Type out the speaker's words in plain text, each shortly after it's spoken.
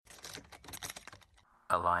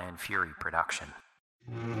a Lion Fury production.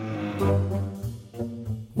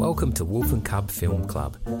 Welcome to Wolf and Cub Film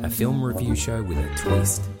Club, a film review show with a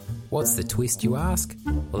twist. What's the twist, you ask?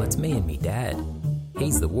 Well, it's me and me dad.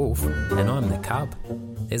 He's the wolf and I'm the cub.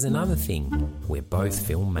 There's another thing, we're both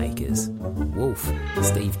filmmakers. Wolf,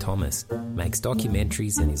 Steve Thomas, makes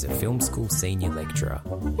documentaries and is a film school senior lecturer.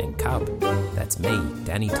 And Cub, that's me,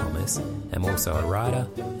 Danny Thomas, am also a writer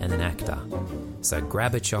and an actor. So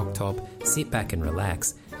grab a chalk top, sit back and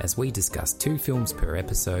relax as we discuss 2 films per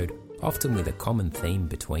episode, often with a common theme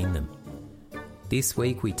between them. This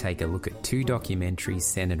week we take a look at 2 documentaries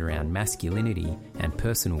centered around masculinity and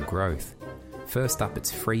personal growth. First up,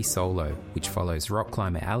 it's Free Solo, which follows rock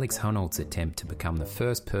climber Alex Honnold's attempt to become the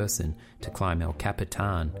first person to climb El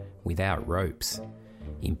Capitan without ropes.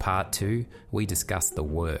 In part 2, we discuss The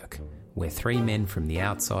Work, where 3 men from the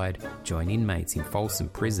outside join inmates in Folsom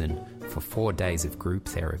Prison for 4 days of group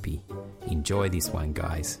therapy. Enjoy this one,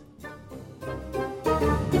 guys.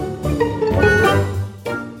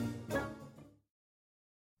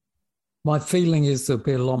 My feeling is there'll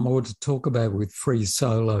be a lot more to talk about with Free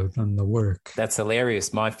Solo than The Work. That's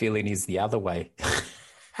hilarious. My feeling is the other way.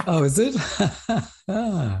 Oh, is it?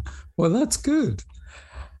 Well, that's good.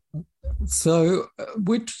 So,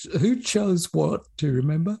 who chose what? Do you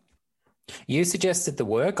remember? You suggested The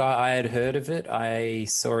Work. I had heard of it. I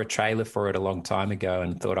saw a trailer for it a long time ago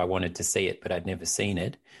and thought I wanted to see it, but I'd never seen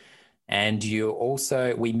it. And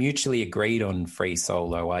we mutually agreed on Free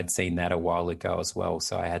Solo. I'd seen that a while ago as well,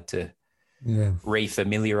 so I had to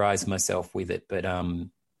refamiliarize myself with it. But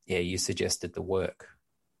you suggested The Work.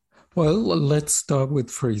 Well, let's start with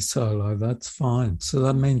Free Solo. That's fine. So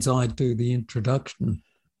that means I do the introduction.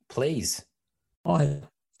 Please. I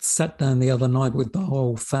sat down the other night with the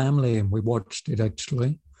whole family and we watched it,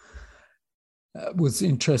 actually. It was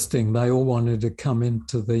interesting. They all wanted to come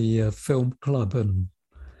into the film club and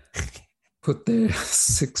put their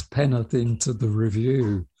sixpenneth into the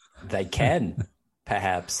review. They can,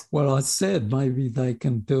 perhaps. Well, I said maybe they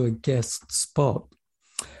can do a guest spot.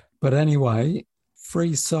 But anyway,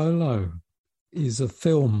 Free Solo is a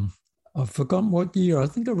film. I've forgotten what year. I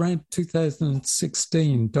think around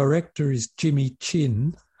 2016. Director is Jimmy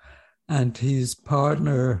Chin and his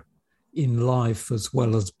partner in life as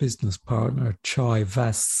well as business partner, Chai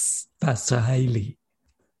Vasahely.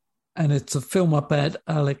 And it's a film about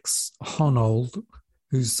Alex Honnold,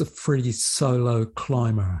 who's a free solo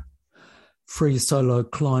climber. Free solo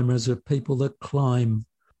climbers are people that climb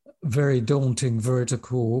very daunting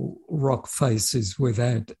vertical rock faces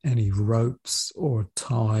without any ropes or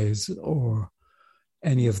ties or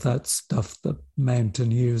any of that stuff that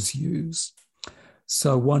mountaineers use.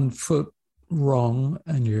 So 1 foot wrong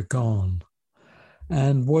and you're gone.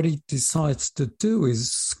 And what he decides to do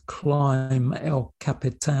is climb El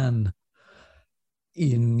Capitan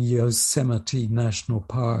in Yosemite National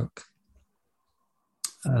Park.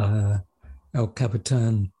 El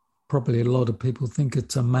Capitan, probably a lot of people think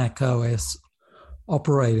it's a Mac OS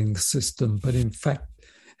operating system, but in fact,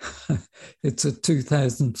 it's a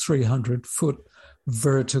 2,300-foot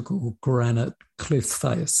vertical granite cliff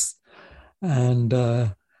face. And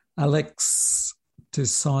Alex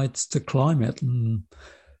decides to climb it, and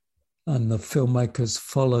the filmmakers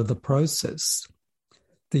follow the process.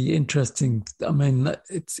 It's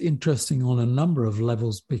interesting on a number of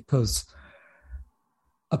levels because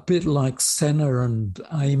a bit like Senna and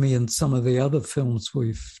Amy and some of the other films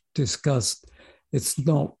we've discussed, it's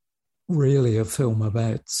not really a film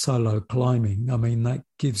about solo climbing. I mean, that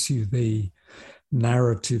gives you the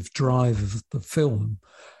narrative drive of the film,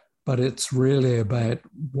 but it's really about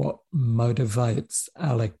what motivates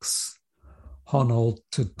Alex Honnold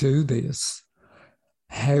to do this,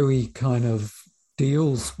 how he kind of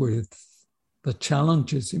deals with the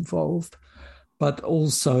challenges involved, but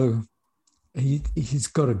also he's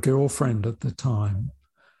got a girlfriend at the time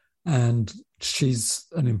and she's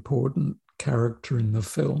an important character in the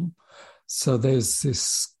film. So there's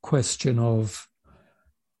this question of,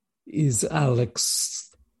 is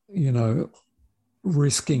Alex,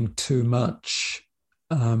 risking too much,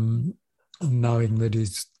 knowing that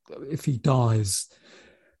if he dies,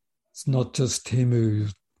 it's not just him who,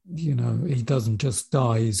 he doesn't just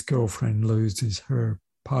die, his girlfriend loses her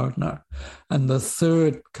partner. And the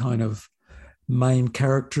third kind of main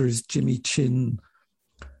character is Jimmy Chin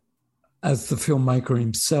as the filmmaker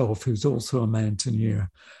himself, who's also a mountaineer,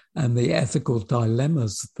 and the ethical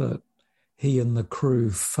dilemmas that he and the crew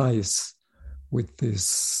face with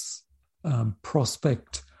this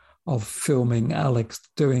prospect of filming Alex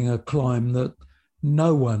doing a climb that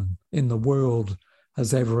no one in the world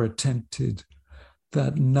has ever attempted,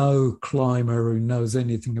 that no climber who knows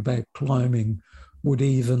anything about climbing would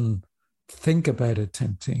even think about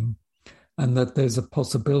attempting, and that there's a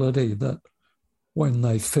possibility that when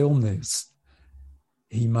they film this,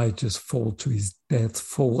 he may just fall to his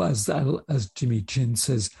death, as Jimmy Chin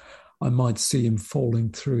says, I might see him falling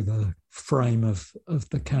through the frame of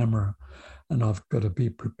the camera, and I've got to be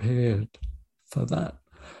prepared for that.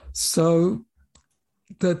 So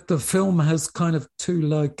that the film has kind of two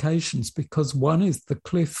locations, because one is the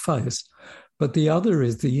cliff face, but the other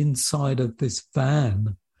is the inside of this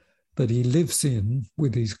van that he lives in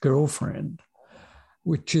with his girlfriend,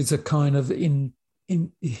 which is a kind of in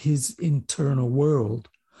his internal world.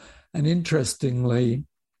 And interestingly,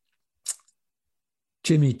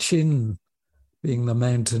 Jimmy Chin, being the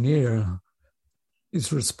mountaineer,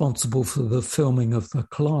 is responsible for the filming of The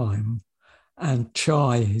Climb, and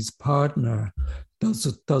Chai, his partner,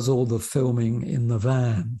 does all the filming in the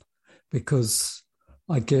van, because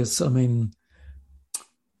I guess, I mean,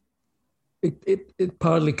 it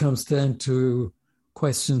partly comes down to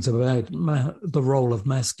questions about the role of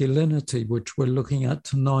masculinity, which we're looking at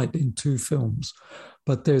tonight in two films.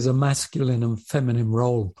 But there's a masculine and feminine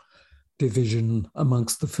role division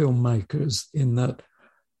amongst the filmmakers, in that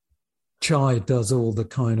Chai does all the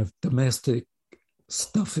kind of domestic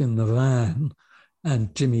stuff in the van,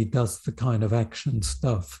 and Jimmy does the kind of action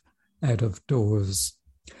stuff out of doors.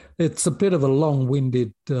 It's a bit of a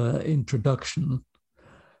long-winded introduction.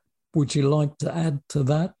 Would you like to add to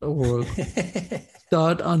that, or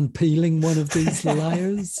start unpeeling one of these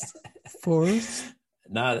layers for us?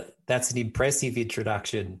 No, that's an impressive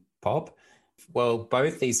introduction, Pop. Well,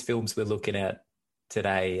 both these films we're looking at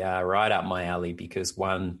today are right up my alley, because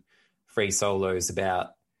one, Free Solo,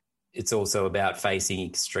 it's also about facing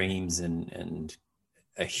extremes and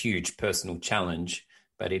a huge personal challenge,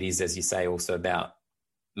 but it is, as you say, also about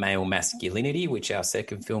male masculinity, which our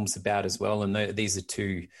second film's about as well. And these are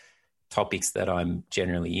two topics that I'm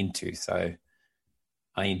generally into. So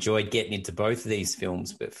I enjoyed getting into both of these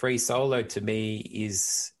films, but Free Solo to me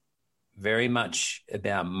is very much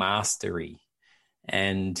about mastery.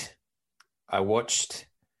 And I watched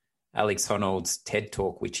Alex Honnold's TED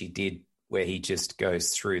Talk, which he did, where he just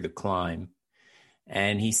goes through The Climb.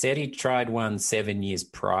 And he said he tried one 7 years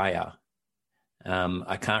prior.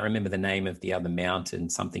 I can't remember the name of the other mountain,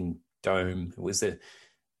 something Dome. It was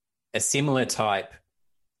a similar type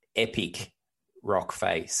epic rock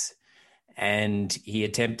face. And he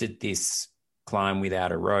attempted this climb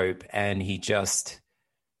without a rope, and he just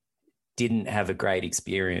didn't have a great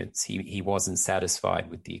experience. He wasn't satisfied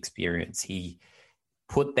with the experience. He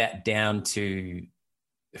put that down to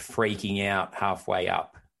freaking out halfway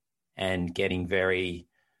up and getting very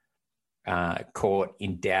caught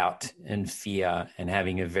in doubt and fear, and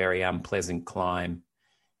having a very unpleasant climb,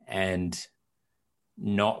 and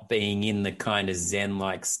not being in the kind of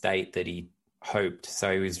Zen-like state that he hoped.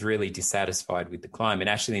 So he was really dissatisfied with the climb. And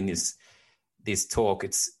actually in this talk,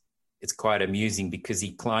 it's quite amusing, because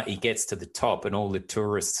he gets to the top and all the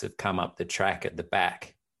tourists have come up the track at the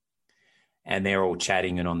back, and they're all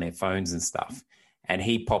chatting and on their phones and stuff. And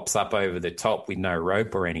he pops up over the top with no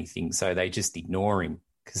rope or anything. So they just ignore him,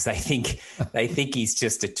 because they think he's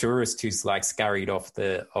just a tourist who's like scurried off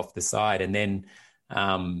the side. And then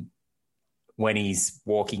when he's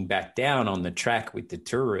walking back down on the track with the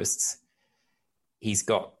tourists, he's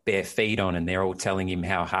got bare feet on, and they're all telling him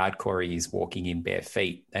how hardcore he is walking in bare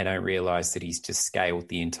feet. They don't realize that he's just scaled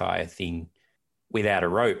the entire thing without a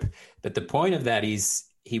rope. But the point of that is,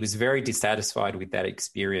 he was very dissatisfied with that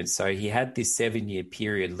experience. So he had this 7-year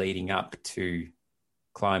period leading up to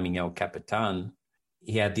climbing El Capitan.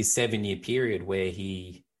 He had this 7-year period where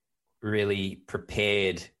he really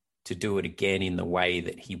prepared to do it again in the way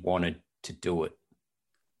that he wanted to do it.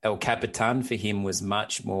 El Capitan for him was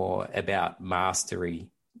much more about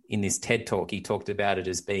mastery. In this TED Talk, he talked about it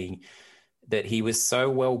as being that he was so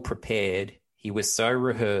well prepared, he was so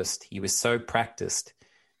rehearsed, he was so practiced,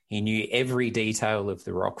 he knew every detail of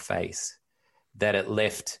the rock face, that it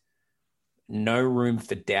left no room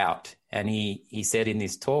for doubt. And he said in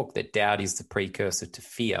this talk that doubt is the precursor to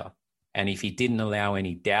fear. And if he didn't allow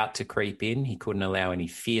any doubt to creep in, he couldn't allow any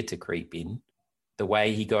fear to creep in. The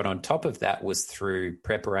way he got on top of that was through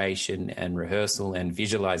preparation and rehearsal and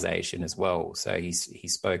visualization as well. So he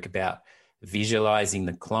spoke about visualizing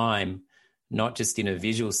the climb, not just in a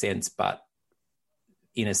visual sense, but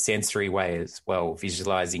in a sensory way as well,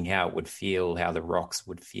 visualizing how it would feel, how the rocks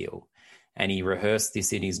would feel. And he rehearsed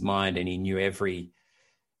this in his mind, and he knew every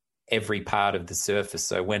part of the surface.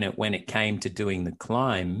 So when it came to doing the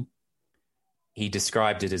climb, he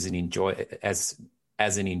described it as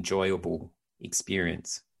an enjoyable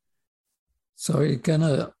experience. So you're going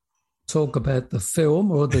to talk about the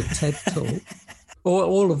film or the TED Talk?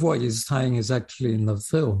 all of what you're saying is actually in the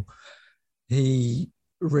film. He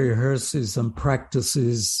rehearses and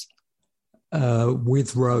practices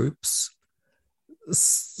with ropes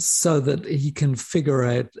so that he can figure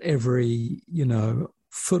out every,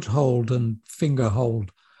 foothold and finger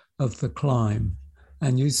hold of the climb.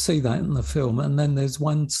 And you see that in the film. And then there's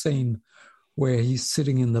one scene where he's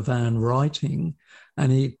sitting in the van writing,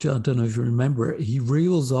 and I don't know if you remember it, he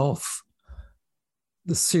reels off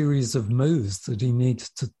the series of moves that he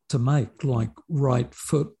needs to make, like right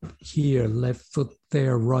foot here, left foot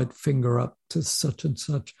there, right finger up to such and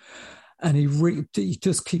such. And he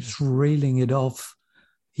just keeps reeling it off.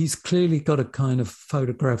 He's clearly got a kind of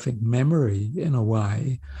photographic memory in a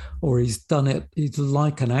way, or he's done it. He's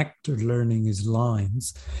like an actor learning his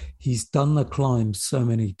lines. He's done the climb so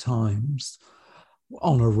many times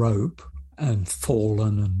on a rope and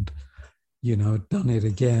fallen and, done it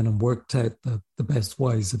again and worked out the best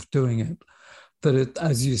ways of doing it. That it,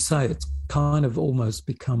 as you say, it's kind of almost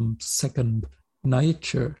become second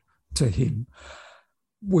nature to him,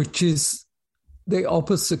 which is the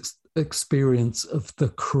opposite experience of the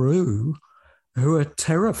crew, who are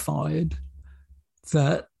terrified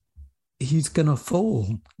that he's going to fall,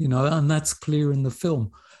 and that's clear in the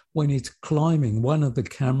film. When he's climbing, one of the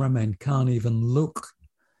cameramen can't even look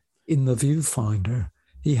in the viewfinder.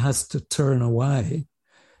 He has to turn away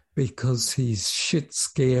because he's shit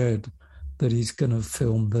scared that he's going to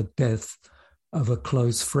film the death of a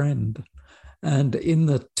close friend. And in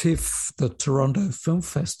the TIFF, the Toronto Film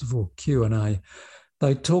Festival Q&A,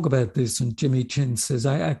 they talk about this, and Jimmy Chin says,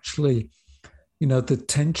 I actually, the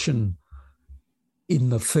tension in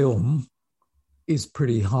the film is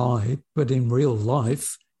pretty high, but in real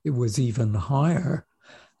life, it was even higher.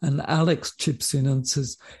 And Alex chips in and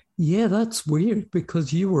says, yeah, that's weird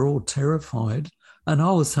because you were all terrified and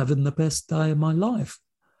I was having the best day of my life.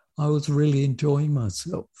 I was really enjoying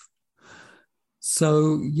myself.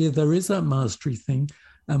 So, yeah, there is that mastery thing.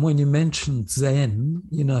 And when you mentioned Zen,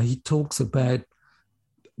 he talks about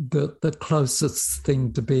the closest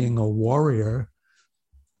thing to being a warrior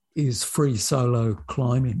is free solo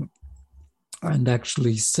climbing, and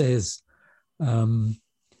actually says that,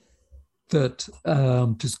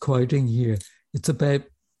 just quoting here, it's about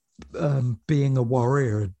being a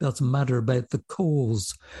warrior. It doesn't matter about the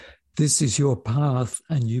cause. This is your path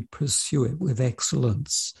and you pursue it with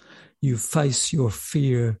excellence. You face your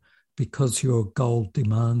fear because your goal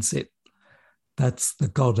demands it. That's the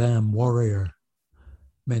goddamn warrior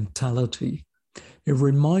mentality. It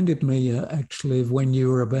reminded me actually of when you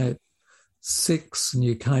were about 6 and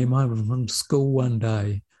you came home from school one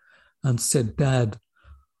day and said, Dad,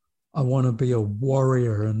 I want to be a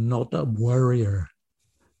warrior and not a worrier.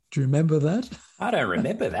 Do you remember that? I don't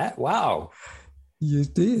remember that. Wow. You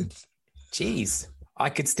did. Jeez. I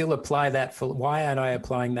could still apply that. Why aren't I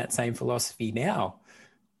applying that same philosophy now?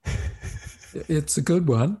 It's a good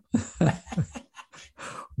one.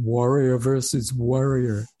 Warrior versus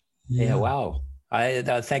warrior. Yeah, wow.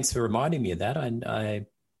 Thanks for reminding me of that. I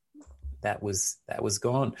that was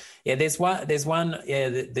gone. Yeah, there's one. Yeah,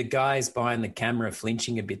 the guy's behind the camera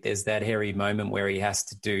flinching a bit. There's that hairy moment where he has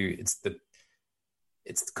to do.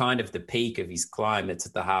 It's kind of the peak of his climb. It's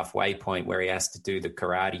at the halfway point where he has to do the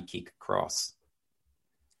karate kick across.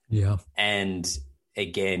 Yeah, and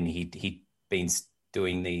again, he'd been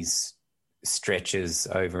doing these stretches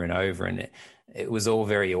over and over, and it was all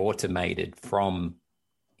very automated from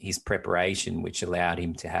his preparation, which allowed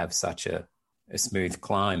him to have such a smooth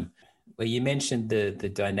climb. Well, you mentioned the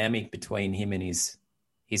dynamic between him and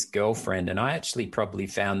his girlfriend, and I actually probably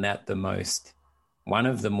found that one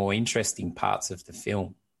of the more interesting parts of the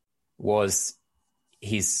film was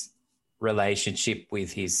his relationship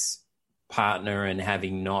with his partner, and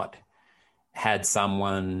having not had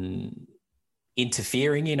someone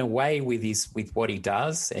interfering in a way with what he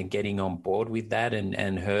does and getting on board with that,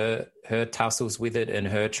 and her tussles with it, and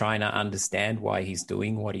her trying to understand why he's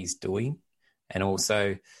doing what he's doing, and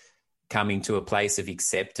also coming to a place of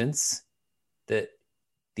acceptance that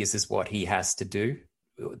this is what he has to do.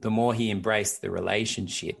 The more he embraced the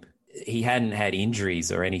relationship, he hadn't had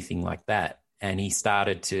injuries or anything like that, and he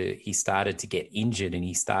started to get injured, and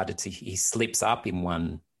he slips up in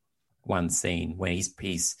one scene when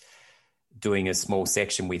he's doing a small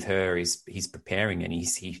section with her. He's preparing, and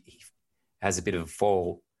he has a bit of a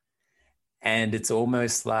fall, and it's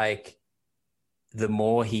almost like the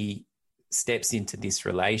more he steps into this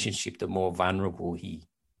relationship, the more vulnerable he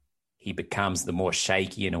becomes, the more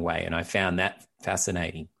shaky in a way. And I found that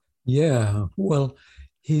fascinating. Yeah, well,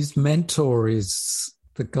 his mentor is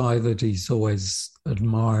the guy that he's always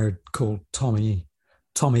admired, called Tommy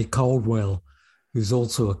Caldwell, who's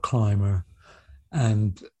also a climber.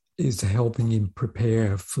 and is helping him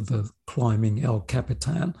prepare for the climbing El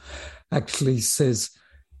Capitan, actually says,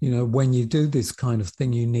 when you do this kind of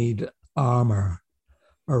thing, you need armor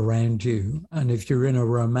around you. And if you're in a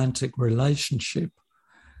romantic relationship,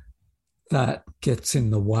 that gets in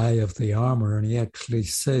the way of the armor. And he actually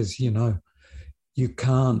says, you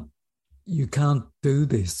can't do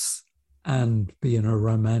this and be in a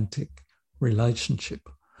romantic relationship.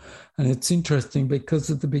 And it's interesting because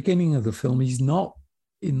at the beginning of the film, he's not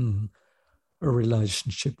in a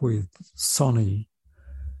relationship with Sonny.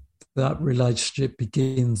 That relationship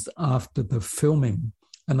begins after the filming.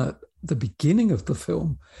 And at the beginning of the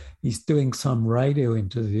film, he's doing some radio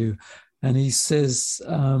interview and he says,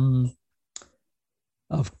 I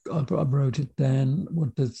wrote it down.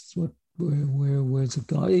 Where's the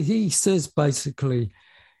guy? He says basically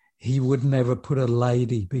he would never put a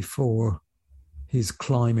lady before his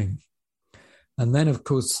climbing. And then, of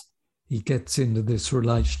course, he gets into this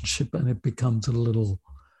relationship and it becomes a little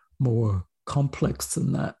more complex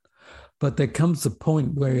than that. But there comes a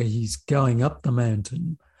point where he's going up the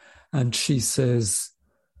mountain and she says,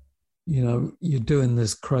 you're doing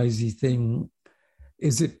this crazy thing.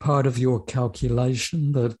 Is it part of your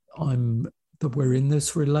calculation that we're in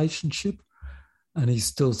this relationship? And he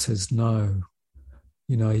still says no.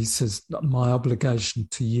 He says, my obligation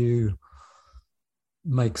to you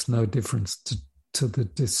makes no difference to the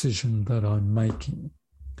decision that I'm making.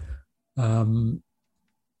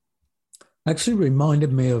 Actually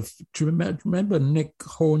reminded me of, do you remember Nick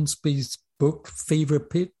Hornsby's book, Fever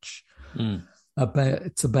Pitch?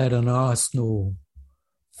 It's about an Arsenal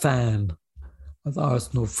fan, an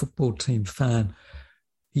Arsenal football team fan.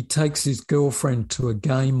 He takes his girlfriend to a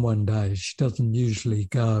game one day. She doesn't usually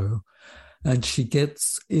go. And she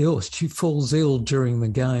gets ill. She falls ill during the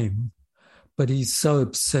game. But he's so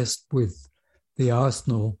obsessed with the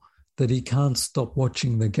Arsenal that he can't stop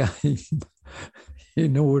watching the game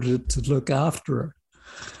in order to look after her.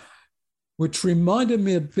 Which reminded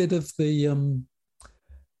me a bit of the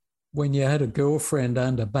when you had a girlfriend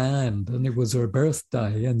and a band and it was her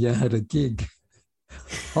birthday and you had a gig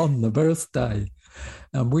on the birthday.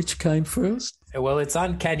 And which came first? Well, it's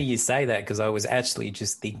uncanny you say that because I was actually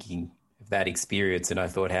just thinking of that experience and I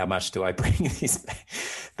thought, how much do I bring this back?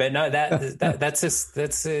 But no,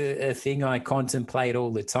 that's a thing I contemplate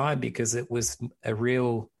all the time because it was a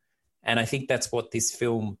real, and I think that's what this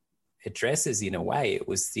film addresses in a way. It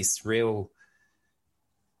was this real,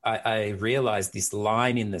 I realized this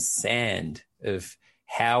line in the sand of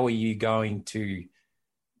how are you going to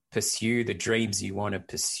pursue the dreams you want to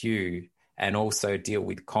pursue and also deal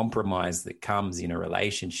with compromise that comes in a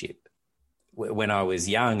relationship. When I was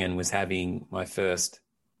young and was having my first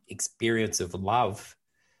experience of love,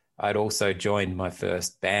 I'd also joined my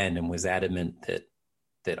first band and was adamant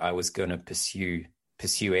that I was going to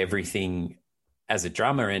pursue everything as a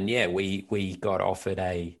drummer. And yeah, we got offered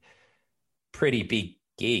a pretty big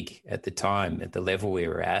gig at the time at the level we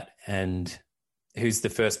were at. And who's the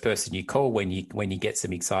first person you call when you get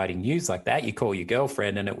some exciting news like that? You call your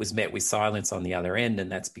girlfriend, and it was met with silence on the other end.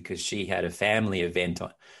 And that's because she had a family event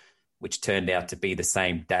which turned out to be the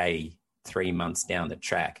same day 3 months down the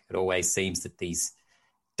track. It always seems that these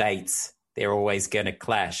dates, they're always going to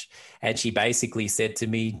clash. And she basically said to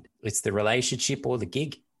me, it's the relationship or the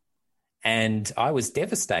gig. And I was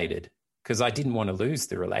devastated because I didn't want to lose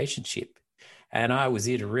the relationship. And I was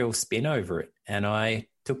in a real spin over it. And I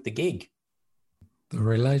took the gig. The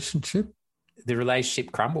relationship? The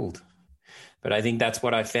relationship crumbled. But I think that's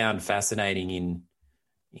what I found fascinating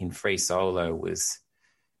in Free Solo was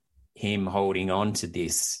him holding on to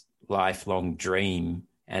this lifelong dream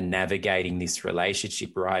and navigating this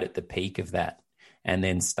relationship right at the peak of that, and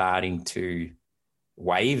then starting to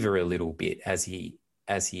waver a little bit as he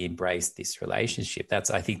embraced this relationship.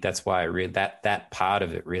 I think that's why I read that part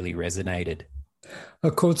of it really resonated.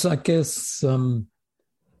 Of course, I guess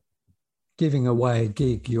giving away a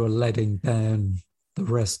gig, you're letting down the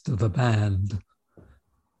rest of the band.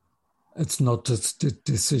 It's not just a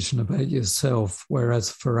decision about yourself, whereas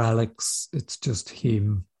for Alex, it's just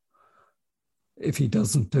him. If he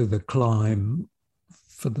doesn't do the climb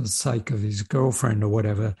for the sake of his girlfriend or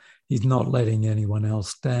whatever, he's not letting anyone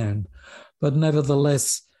else down. But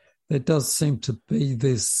nevertheless, there does seem to be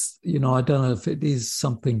this, I don't know if it is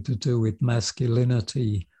something to do with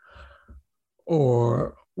masculinity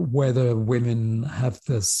or whether women have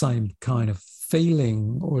the same kind of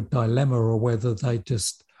feeling or dilemma, or whether they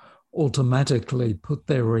just automatically put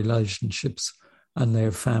their relationships and their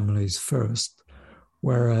families first,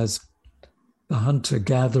 whereas the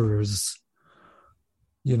hunter-gatherers,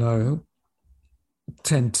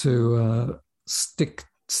 tend to stick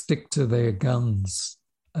stick to their guns,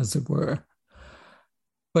 as it were.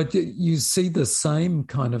 But you see the same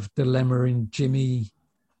kind of dilemma in Jimmy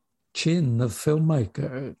Chin, the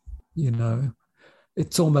filmmaker. You know,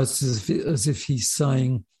 it's almost as if he's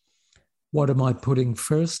saying, what am I putting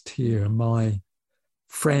first here? My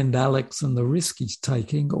friend Alex and the risk he's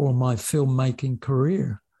taking, or my filmmaking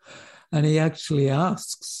career? And he actually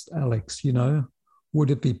asks Alex, you know, would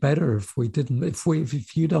it be better if we didn't,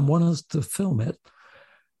 if you don't want us to film it,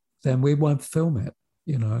 then we won't film it,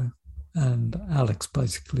 you know? And Alex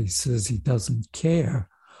basically says he doesn't care.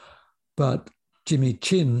 But Jimmy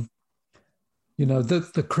Chin, you know,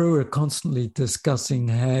 the crew are constantly discussing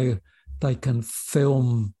how they can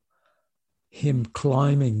film him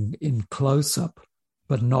climbing in close-up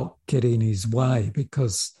but not get in his way,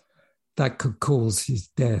 because that could cause his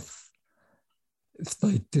death. If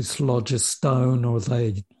they dislodge a stone or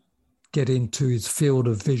they get into his field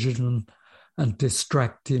of vision and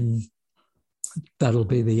distract him, that'll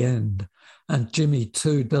be the end. And Jimmy,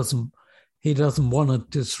 too, doesn't want to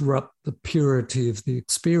disrupt the purity of the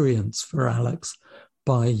experience for Alex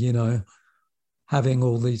by, you know, having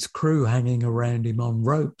all these crew hanging around him on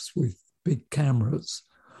ropes with big cameras.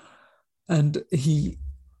 And he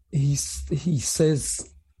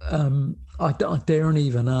says, I daren't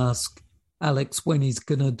even ask Alex when he's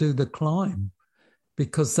going to do the climb,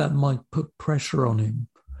 because that might put pressure on him,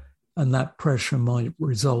 and that pressure might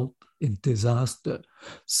result in disaster.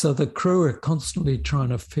 So the crew are constantly trying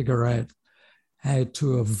to figure out how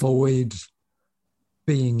to avoid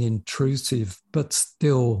being intrusive but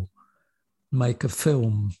still make a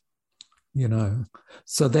film, you know.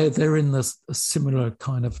 So they're in this a similar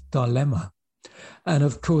kind of dilemma. And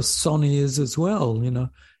of course, Sonny is as well, you know.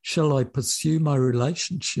 Shall I pursue my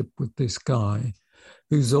relationship with this guy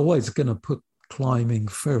who's always going to put climbing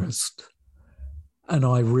first, and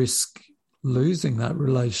I risk losing that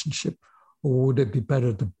relationship, or would it be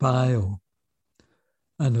better to bail?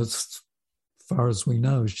 And as far as we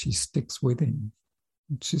know, she sticks with him,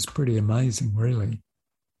 which is pretty amazing, really.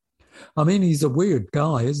 I mean, he's a weird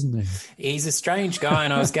guy, isn't he? He's a strange guy,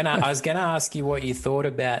 and I was gonna ask you what you thought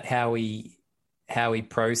about how he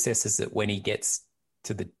processes it when he gets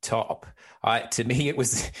to the top. To me,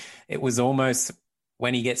 it was almost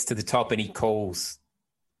when he gets to the top and he calls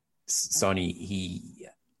Sonny.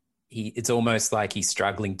 It's almost like he's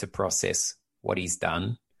struggling to process what he's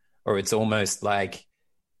done, or it's almost like,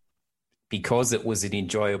 because it was an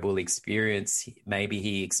enjoyable experience, maybe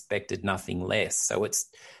he expected nothing less. So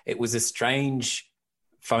it was a strange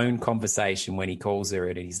phone conversation when he calls her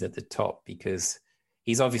and he's at the top, because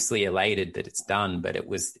he's obviously elated that it's done, but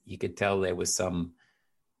you could tell there was some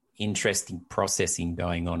interesting processing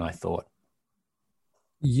going on, I thought.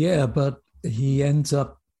 Yeah, but he ends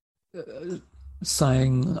up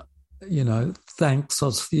saying, you know, thanks,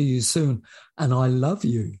 I'll see you soon, and I love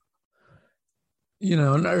you. You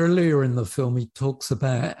know, and earlier in the film, he talks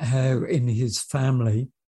about how in his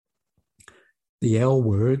family, the L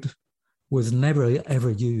word was never,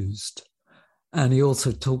 ever used. And he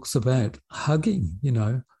also talks about hugging, you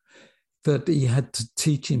know, that he had to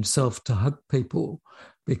teach himself to hug people,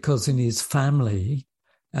 because in his family,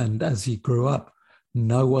 and as he grew up,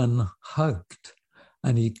 no one hugged.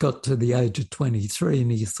 And he got to the age of 23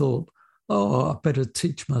 and he thought, oh, I better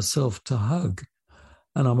teach myself to hug.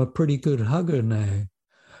 And I'm a pretty good hugger now.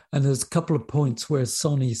 And there's a couple of points where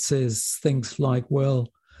Sonny says things like, well,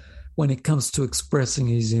 when it comes to expressing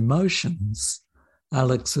his emotions,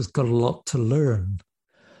 Alex has got a lot to learn.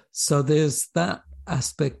 So there's that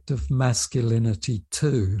aspect of masculinity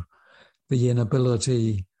too, the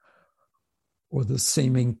inability, or the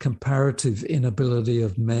seeming comparative inability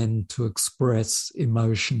of men to express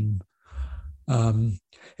emotion.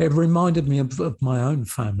 It reminded me of my own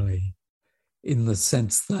family, in the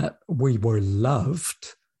sense that we were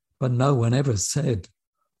loved, but no one ever said,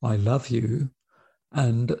 I love you.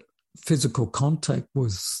 And physical contact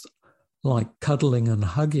was like cuddling and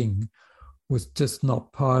hugging, was just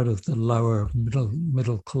not part of the lower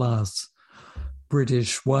middle class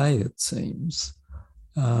British way, it seems.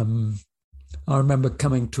 I remember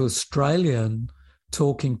coming to Australia and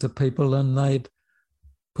talking to people, and they'd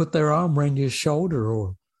put their arm around your shoulder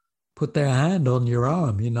or put their hand on your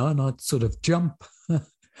arm, you know, and I'd sort of jump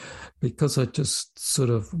because I just sort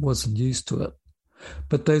of wasn't used to it.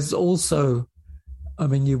 But there's also, I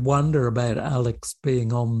mean, you wonder about Alex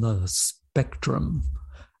being on the spectrum,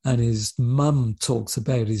 and his mum talks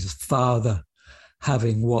about his father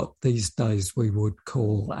having what these days we would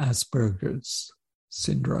call Asperger's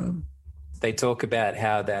syndrome. They talk about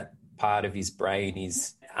how that part of his brain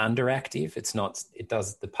is underactive. It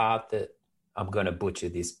does the part that, I'm going to butcher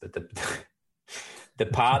this, but the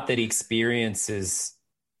part that experiences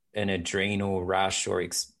an adrenal rush or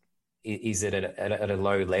is at a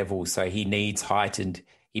low level. So he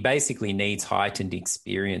basically needs heightened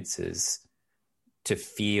experiences to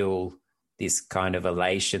feel this kind of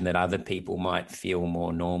elation that other people might feel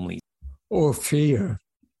more normally. Or fear,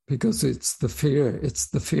 because it's the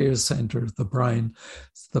fear center of the brain.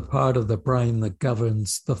 It's the part of the brain that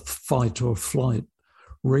governs the fight or flight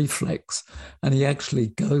reflex. And he actually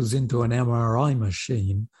goes into an MRI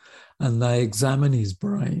machine and they examine his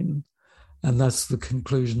brain. And that's the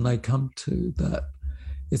conclusion they come to, that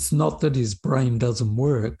it's not that his brain doesn't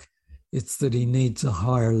work, it's that he needs a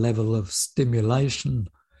higher level of stimulation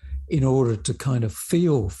in order to kind of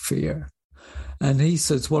feel fear. And he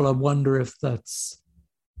says, well, I wonder if that's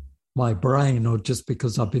my brain or just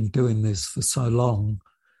because I've been doing this for so long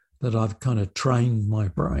that I've kind of trained my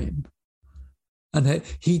brain. And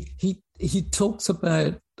he talks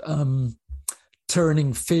about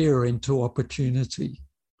turning fear into opportunity.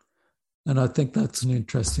 And I think that's an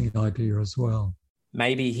interesting idea as well.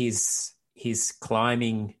 Maybe his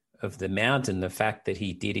climbing of the mountain, the fact that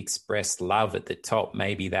he did express love at the top,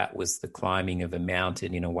 maybe that was the climbing of a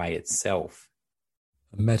mountain in a way itself.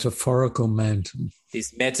 A metaphorical mountain.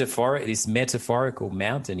 This metaphorical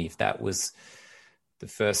mountain, if that was the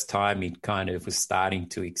first time he kind of was starting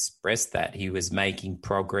to express that, he was making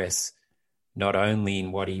progress not only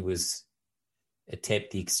in what he was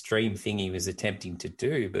the extreme thing he was attempting to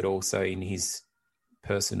do, but also in his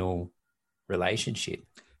personal relationship.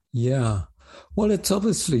 Yeah. Well, it's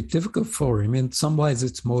obviously difficult for him. In some ways,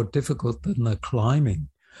 it's more difficult than the climbing.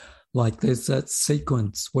 Like there's that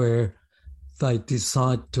sequence where they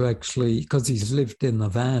decide to actually, because he's lived in the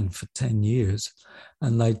van for 10 years,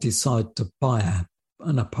 and they decide to buy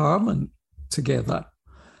an apartment together.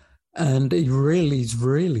 And he's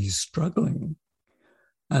really struggling.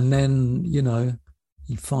 And then,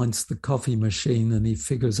 he finds the coffee machine and he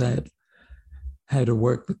figures out how to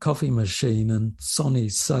work the coffee machine. And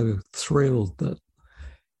Sonny's so thrilled that,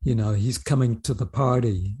 he's coming to the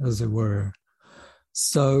party, as it were.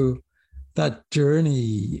 So that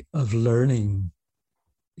journey of learning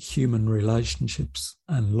human relationships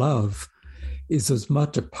and love is as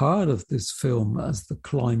much a part of this film as the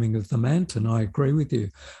climbing of the mountain. I agree with you.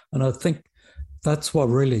 And I think that's what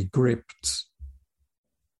really gripped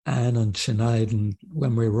Anne and Sinead, and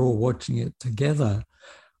when we were all watching it together,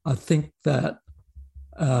 I think that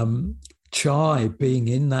Chai being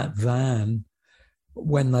in that van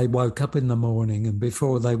when they woke up in the morning and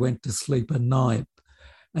before they went to sleep at night,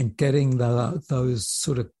 and getting those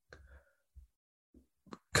sort of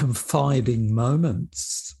confiding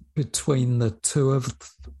moments between the two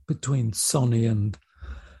between Sonny and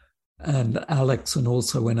Alex, and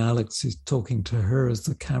also when Alex is talking to her as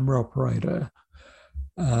the camera operator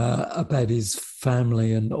about his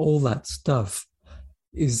family and all that stuff,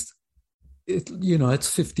 it's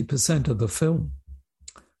 50% of the film.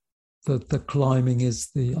 The climbing is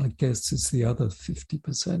the other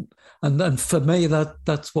 50%. And then for me,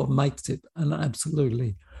 that's what makes it an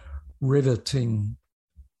absolutely riveting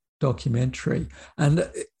documentary. And,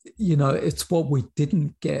 it's what we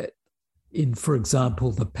didn't get in, for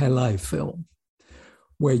example, the Pele film,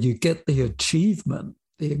 where you get the achievement,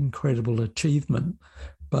 the incredible achievement.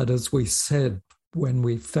 But as we said, when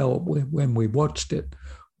we watched it,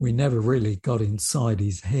 we never really got inside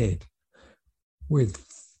his head. With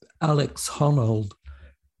Alex Honnold,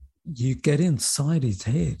 you get inside his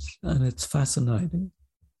head, and it's fascinating.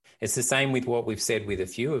 It's the same with what we've said with a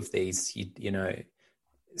few of these.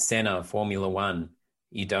 Senna, Formula One.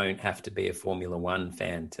 You don't have to be a Formula One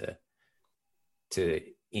fan to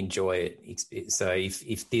enjoy it. So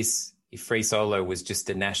if Free Solo was just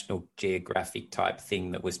a National Geographic type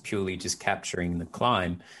thing that was purely just capturing the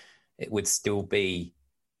climb, it would still be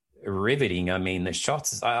riveting. I mean, the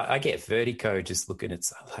shots, I get vertigo just looking at,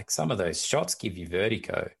 like, some of those shots give you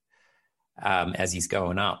vertigo as he's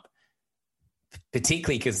going up,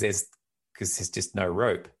 particularly because there's just no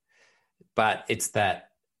rope. But it's that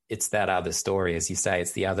other story, as you say,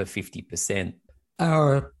 it's the other 50%.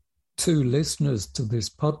 Our two listeners to this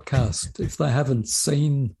podcast, if they haven't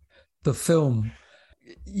seen the film,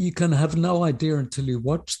 you can have no idea until you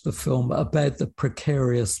watch the film about the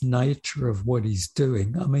precarious nature of what he's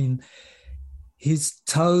doing. I mean, his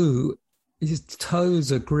toes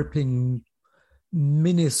are gripping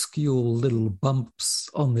minuscule little bumps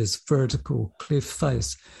on this vertical cliff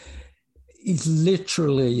face. He's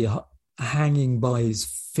literally hanging by his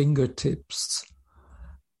fingertips,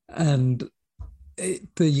 and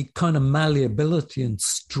the kind of malleability and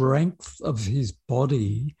strength of his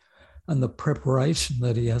body and the preparation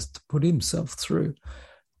that he has to put himself through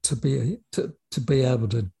to to be able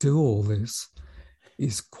to do all this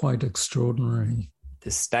is quite extraordinary.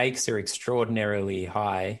 The stakes are extraordinarily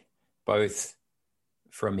high, both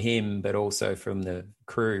from him but also from the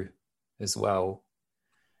crew as well.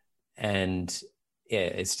 And yeah,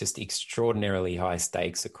 it's just extraordinarily high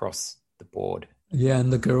stakes across the board. Yeah,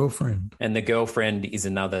 and the girlfriend. And the girlfriend is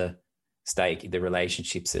another stake. The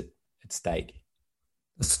relationship's at stake.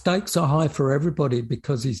 The stakes are high for everybody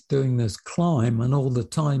because he's doing this climb, and all the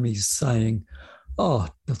time he's saying, oh,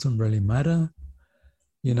 it doesn't really matter.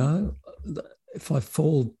 You know, if I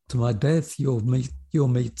fall to my death, you'll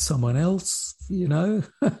meet someone else, you know.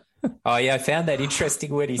 Oh, yeah, I found that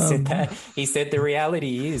interesting when he said that. He said the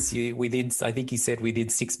reality is within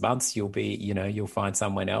 6 months you'll find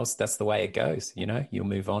someone else. That's the way it goes, you'll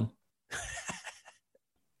move on.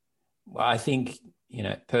 Well, I think,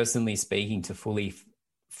 personally speaking, to fully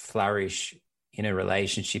flourish in a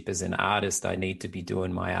relationship as an artist, I need to be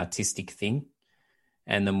doing my artistic thing.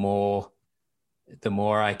 And the more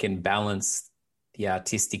I can balance the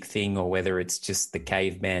artistic thing, or whether it's just the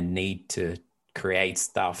caveman need to create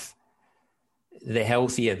stuff, the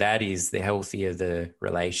healthier that is, the healthier the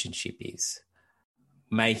relationship is.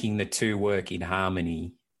 Making the two work in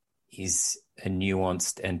harmony is a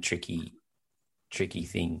nuanced and tricky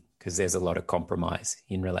thing, because there's a lot of compromise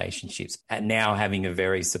in relationships. And now having a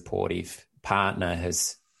very supportive partner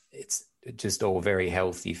it's just all very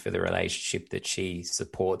healthy for the relationship, that she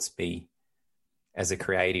supports me as a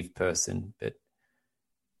creative person, but,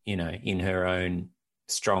 in her own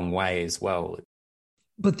strong way as well.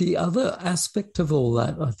 But the other aspect of all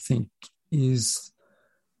that, I think, is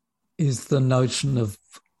the notion of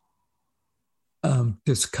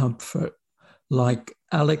discomfort. Like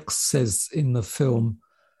Alex says in the film,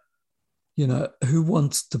 who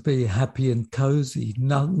wants to be happy and cozy?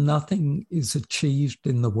 Nothing is achieved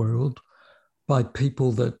in the world by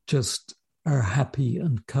people that just are happy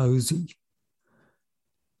and cozy.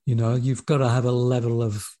 You've got to have a level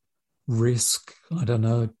of risk, I don't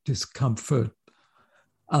know, discomfort,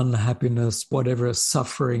 unhappiness, whatever,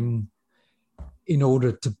 suffering, in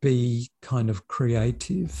order to be kind of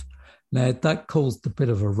creative. Now, that caused a bit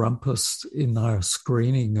of a rumpus in our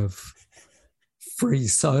screening of Free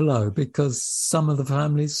Solo, because some of the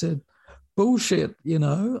families said, bullshit,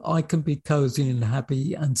 I can be cozy and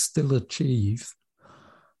happy and still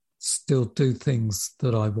do things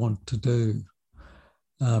that I want to do.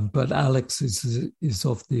 But Alex is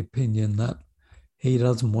of the opinion that he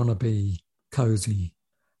doesn't want to be cozy,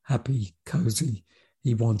 happy, cozy.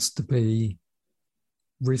 He wants to be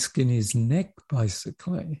risking his neck,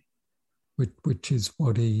 basically, which is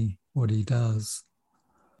what he does.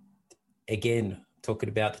 Again, talking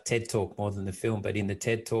about the TED Talk more than the film, but in the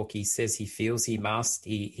TED Talk, he says he feels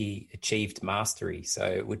he achieved mastery. So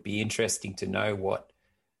it would be interesting to know what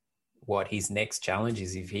his next challenge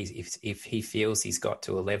is. If he feels he's got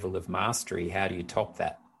to a level of mastery, how do you top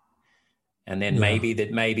that? And then maybe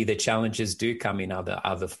the challenges do come in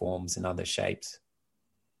other forms and other shapes.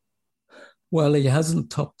 Well, he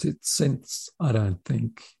hasn't topped it since, I don't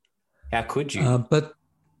think. How could you? How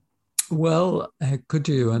could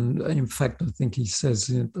you? And in fact, I think he says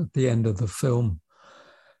at the end of the film,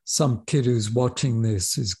 some kid who's watching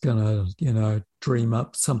this is going to, dream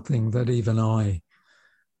up something that even I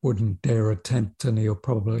wouldn't dare attempt, and he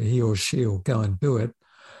or she'll go and do it.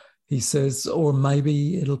 He says, or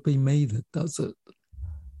maybe it'll be me that does it.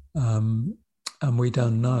 And we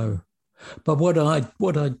don't know. But what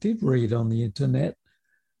I did read on the internet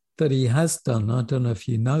that he has done, I don't know if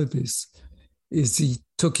you know this, is he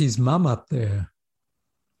took his mum up there.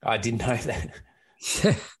 I didn't know that.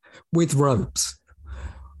 Yeah, with ropes.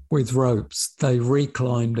 They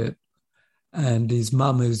reclimbed it, and his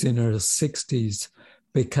mum, who's in her 60s,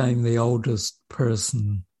 became the oldest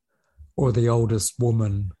person or the oldest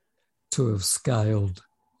woman to have scaled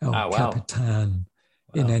El Capitan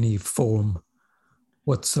in any form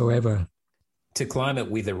whatsoever. To climb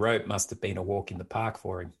it with a rope must have been a walk in the park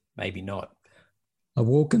for him. Maybe not. A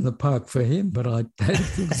walk in the park for him, but I doubt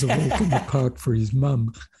if it was a walk in the park for his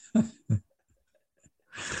mum.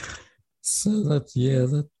 So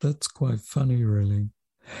that's quite funny, really.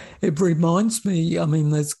 It reminds me, I mean,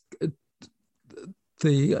 there's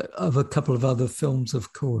of a couple of other films,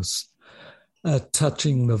 of course,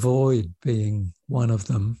 Touching the Void being one of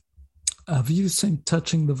them. Have you seen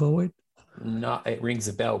Touching the Void? No, it rings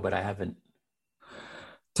a bell, but I haven't.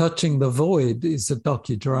 Touching the Void is a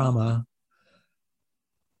docudrama,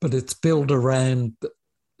 but it's built around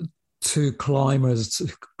two climbers who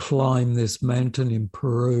climb this mountain in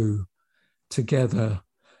Peru together,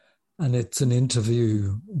 and it's an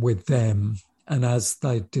interview with them. And as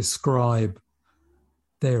they describe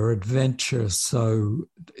their adventure, so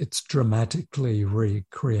it's dramatically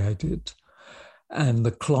recreated. And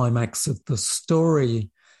the climax of the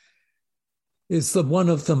story is that one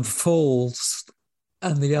of them falls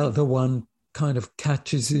and the other one kind of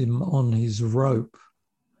catches him on his rope.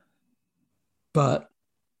 But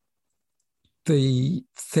the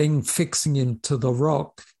thing fixing him to the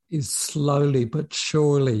rock is slowly but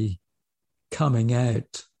surely coming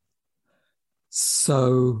out.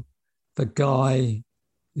 So the guy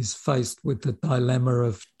is faced with the dilemma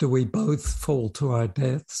of, do we both fall to our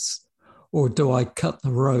deaths, or do I cut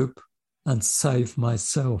the rope and save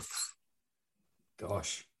myself?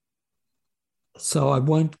 Gosh. So I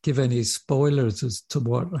won't give any spoilers as to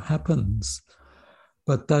what happens,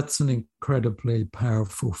 but that's an incredibly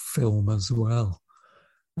powerful film as well,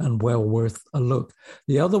 and well worth a look.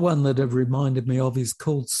 The other one that it reminded me of is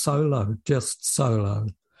called Solo, just Solo,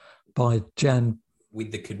 by Jan.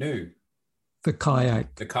 With the canoe. The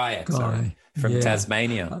kayak guy. Sorry, from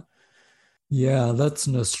Tasmania. Yeah, that's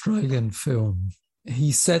an Australian film.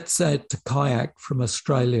 He sets out to kayak from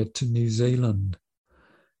Australia to New Zealand,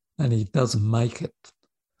 and he doesn't make it.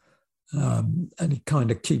 And he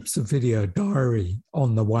kind of keeps a video diary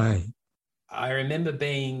on the way. I remember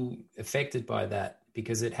being affected by that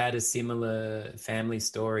because it had a similar family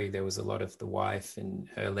story. There was a lot of the wife and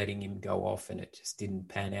her letting him go off, and it just didn't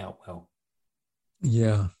pan out well.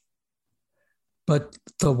 Yeah. But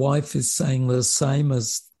the wife is saying the same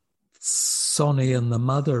as Sonny and the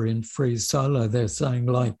mother in Free Solo. They're saying,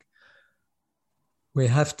 like, we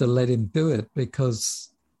have to let him do it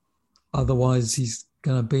because otherwise he's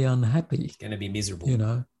going to be unhappy. He's going to be miserable. You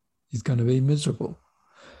know, he's going to be miserable.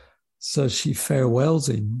 So she farewells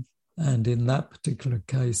him. And in that particular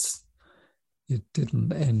case, it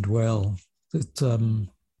didn't end well. It,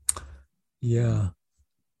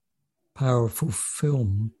 powerful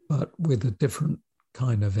film, but with a different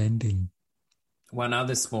kind of ending. One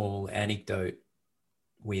other small anecdote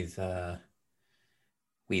with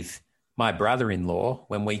my brother-in-law,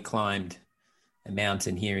 when we climbed a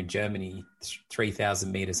mountain here in Germany,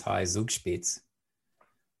 3,000 meters high, Zugspitz,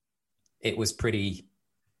 it was pretty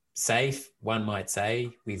safe, one might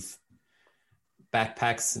say, with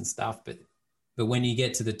backpacks and stuff, but when you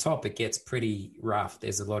get to the top, it gets pretty rough.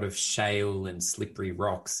 There's a lot of shale and slippery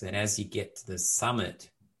rocks. And as you get to the summit,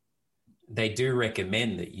 they do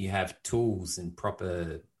recommend that you have tools and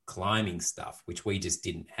proper climbing stuff, which we just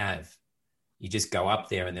didn't have. You just go up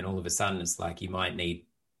there and then all of a sudden it's like you might need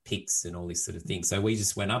picks and all this sort of thing. So we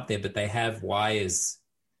just went up there, but they have wires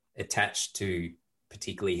attached to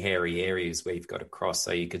particularly hairy areas where you've got to cross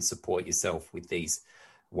so you can support yourself with these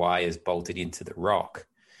wires bolted into the rock.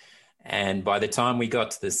 And by the time we got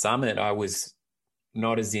to the summit, I was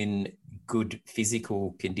not as in good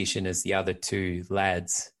physical condition as the other two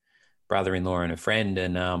lads, brother-in-law and a friend.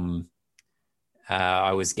 And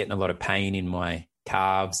I was getting a lot of pain in my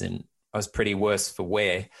calves and I was pretty worse for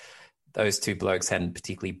wear. Those two blokes hadn't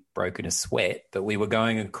particularly broken a sweat, but we were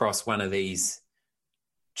going across one of these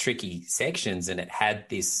tricky sections and it had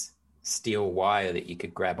this steel wire that you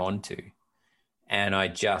could grab onto. And I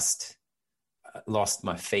just lost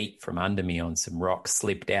my feet from under me on some rocks,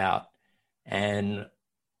 slipped out and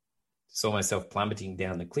saw myself plummeting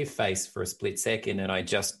down the cliff face for a split second. And I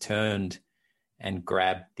just turned and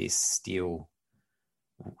grabbed this steel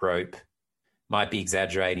rope. Might be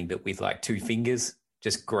exaggerating, but with like two fingers,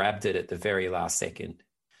 just grabbed it at the very last second.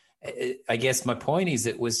 I guess my point is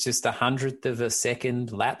it was just 100th of a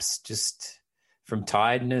second lapse, just from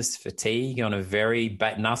tiredness, fatigue on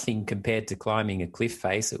but nothing compared to climbing a cliff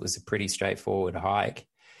face. It was a pretty straightforward hike.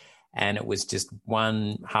 And it was just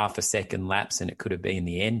 1/2 a second lapse and it could have been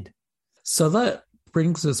the end. So that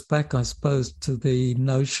brings us back, I suppose, to the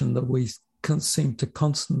notion that we seem to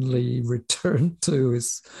constantly return to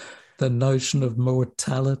is the notion of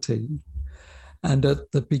mortality. And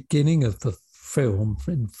at the beginning of the film,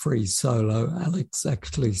 in Free Solo, Alex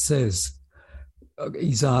actually says,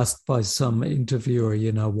 he's asked by some interviewer,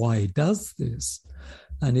 why he does this.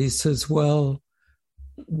 And he says, well,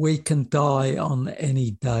 we can die on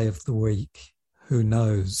any day of the week. Who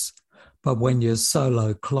knows? But when you're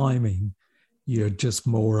solo climbing, you're just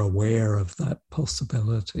more aware of that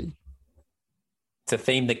possibility. It's a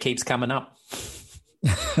theme that keeps coming up.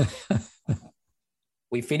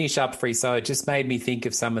 We finish up Free Solo. It just made me think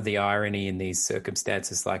of some of the irony in these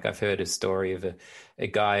circumstances. Like I've heard a story of a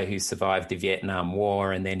guy who survived the Vietnam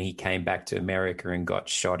War and then he came back to America and got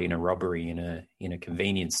shot in a robbery in a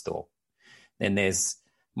convenience store. Then there's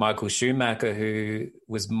Michael Schumacher, who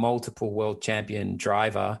was multiple world champion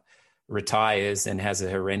driver, retires and has a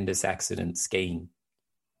horrendous accident skiing.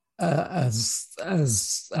 As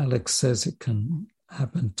Alex says, it can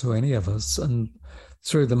happen to any of us. And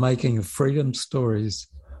through the making of Freedom Stories,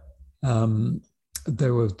 I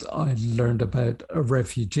learned about a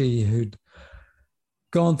refugee who'd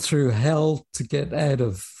gone through hell to get out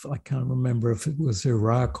of, I can't remember if it was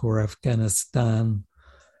Iraq or Afghanistan,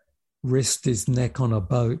 risked his neck on a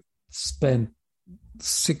boat, spent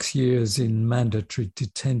 6 years in mandatory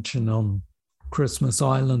detention on Christmas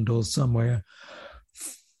Island or somewhere,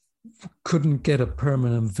 couldn't get a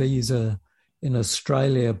permanent visa in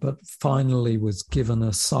Australia, but finally was given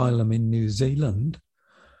asylum in New Zealand,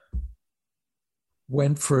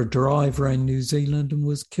 went for a drive around New Zealand and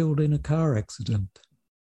was killed in a car accident.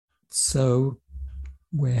 So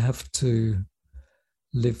we have to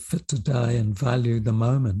live for today and value the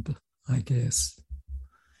moment, I guess.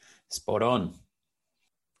 Spot on.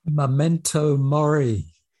 Memento mori.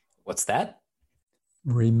 What's that?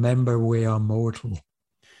 Remember we are mortal.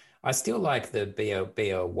 I still like the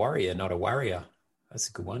be a warrior, not a warrior. That's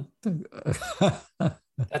a good one.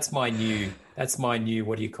 That's my new,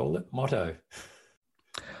 what do you call it? Motto.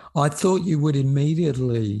 I thought you would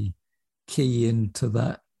immediately key into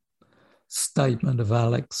that statement of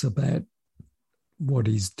Alex about what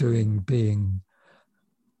he's doing being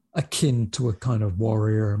akin to a kind of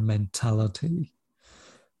warrior mentality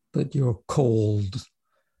that you're called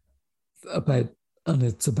about, and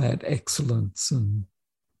it's about excellence and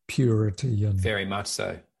purity. And very much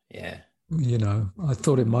so, yeah. You know, I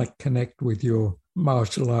thought it might connect with your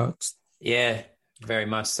martial arts. Yeah, very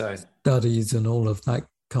much so. Studies and all of that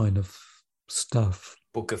kind of stuff.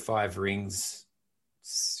 Book of Five Rings,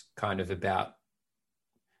 it's kind of about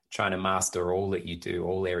trying to master all that you do,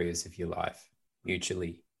 all areas of your life,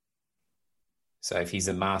 mutually. So if he's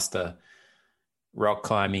a master rock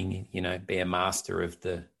climbing, you know, be a master of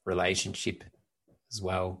the relationship as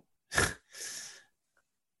well.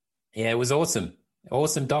 Yeah, it was awesome.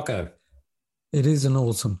 Awesome doco. It is an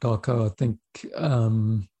awesome doco. I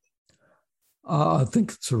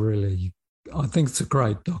think it's a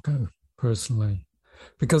great doco, personally,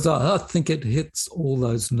 because I think it hits all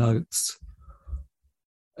those notes.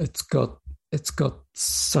 It's got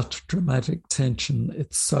such dramatic tension.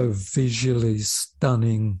 It's so visually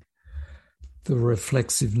stunning. The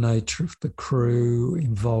reflexive nature of the crew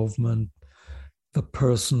involvement, the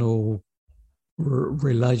personal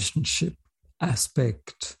relationship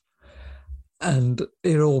aspect, and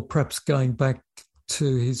it all perhaps going back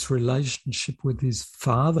to his relationship with his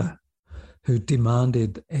father, who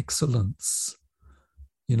demanded excellence,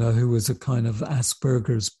 you know, who was a kind of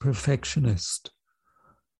Asperger's perfectionist.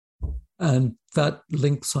 And that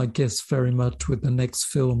links, I guess, very much with the next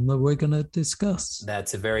film that we're going to discuss.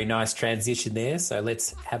 That's a very nice transition there. So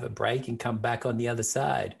let's have a break and come back on the other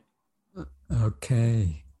side.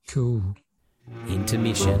 Okay, cool.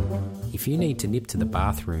 Intermission. If you need to nip to the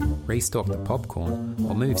bathroom, restock the popcorn,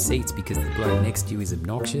 or move seats because the bloke next to you is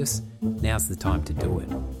obnoxious, now's the time to do it.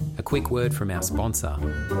 A quick word from our sponsor.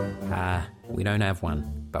 We don't have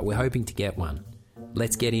one, but we're hoping to get one.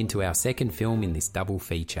 Let's get into our second film in this double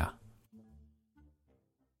feature.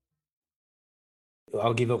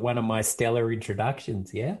 I'll give it one of my stellar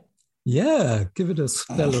introductions, yeah? Yeah, give it a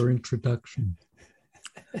stellar introduction.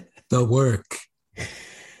 The Work.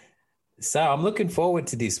 So I'm looking forward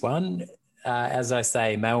to this one. As I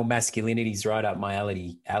say, male masculinity is right up my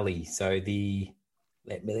alley. So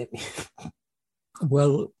let me.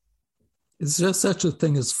 Well, is there such a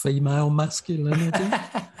thing as female masculinity?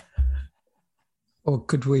 Or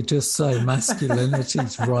could we just say masculinity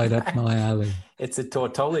is right up my alley? It's a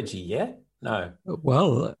tautology, yeah? No.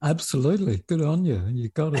 Well, absolutely. Good on you. You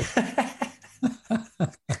got it.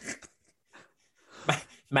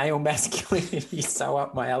 Male masculinity is so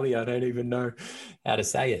up my alley, I don't even know how to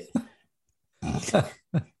say it.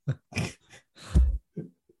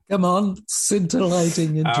 Come on,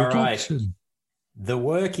 scintillating introduction. All right. The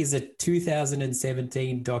Work is a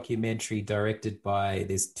 2017 documentary directed by,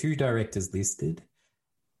 there's two directors listed,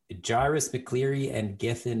 Jairus McCleary and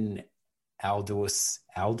Gethin Aldous.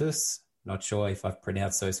 Not sure if I've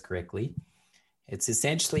pronounced those correctly. It's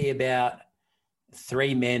essentially about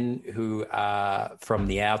three men who are from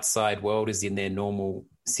the outside world, as in their normal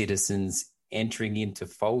citizens, entering into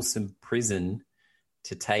Folsom Prison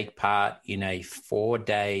to take part in a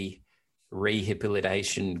 4-day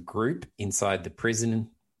rehabilitation group inside the prison.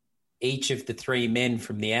 Each of the three men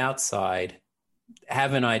from the outside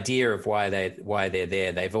have an idea of why they're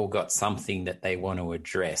there. They've all got something that they want to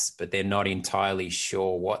address, but they're not entirely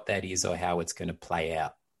sure what that is or how it's going to play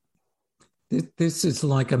out. This is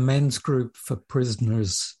like a men's group for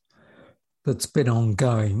prisoners that's been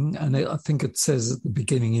ongoing. And I think it says at the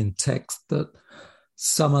beginning in text that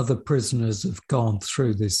some of the prisoners have gone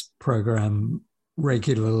through this program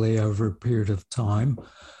regularly over a period of time.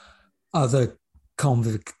 Other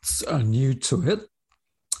convicts are new to it,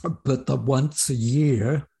 but that once a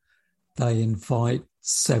year they invite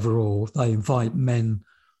men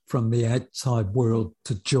from the outside world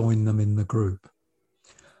to join them in the group.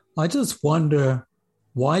 I just wonder,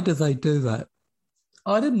 why do they do that?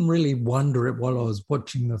 I didn't really wonder it while I was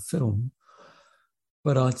watching the film,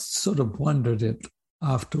 but I sort of wondered it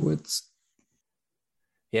afterwards.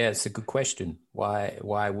 Yeah, it's a good question. Why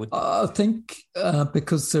would they? I think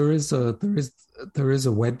because there is a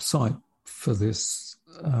website for this.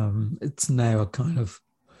 It's now a kind of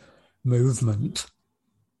movement.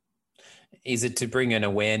 Is it to bring an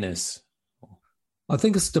awareness? I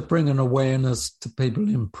think it's to bring an awareness to people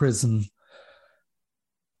in prison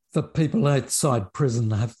that people outside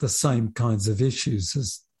prison have the same kinds of issues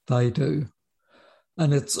as they do.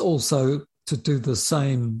 And it's also to do the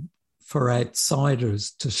same for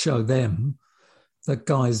outsiders, to show them that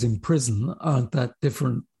guys in prison aren't that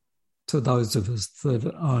different to those of us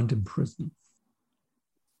that aren't in prison.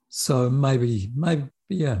 So maybe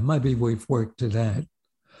we've worked it out.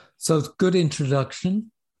 So it's a good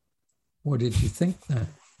introduction. What did you think there?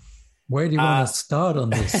 Where do you want to start on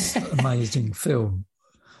this amazing film?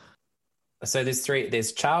 So there's three.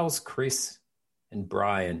 There's Charles, Chris, and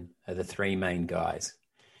Brian are the three main guys.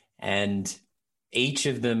 And each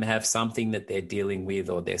of them have something that they're dealing with,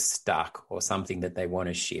 or they're stuck, or something that they want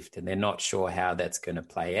to shift, and they're not sure how that's going to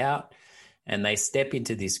play out. And they step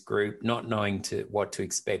into this group not knowing what to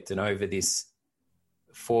expect. And over this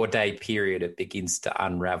 4-day period, it begins to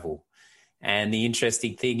unravel. And the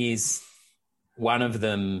interesting thing is, one of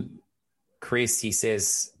them, Chris, he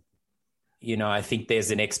says, I think there's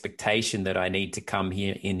an expectation that I need to come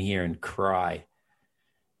in here and cry.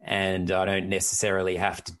 And I don't necessarily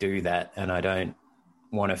have to do that. And I don't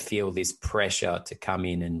want to feel this pressure to come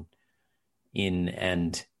in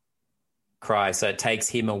and cry. So it takes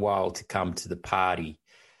him a while to come to the party.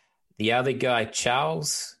 The other guy,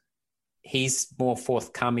 Charles, he's more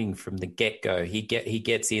forthcoming from the get-go. He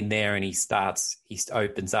gets in there and he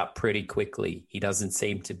opens up pretty quickly. He doesn't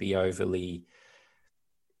seem to be overly,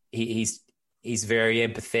 he's very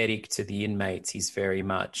empathetic to the inmates. He's very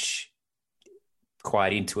much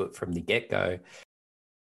quite into it from the get-go.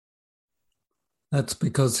 That's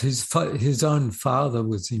because his own father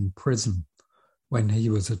was in prison when he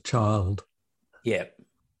was a child. Yeah,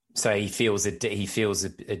 so he feels a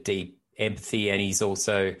deep empathy, and he's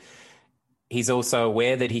also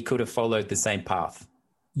aware that he could have followed the same path.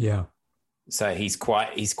 Yeah, so he's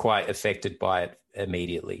quite affected by it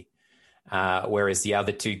immediately, whereas the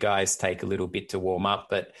other two guys take a little bit to warm up,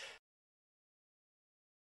 but.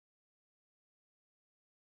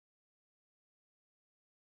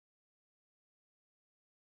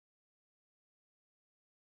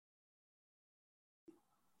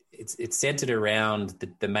 It's centered around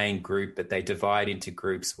the main group, but they divide into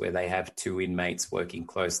groups where they have two inmates working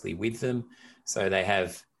closely with them. So they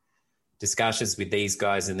have discussions with these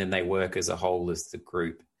guys, and then they work as a whole as the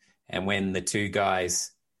group. And when the two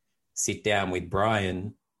guys sit down with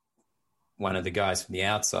Brian, one of the guys from the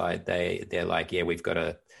outside, they're like, yeah, we've got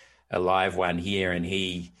a live one here. And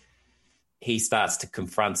he starts to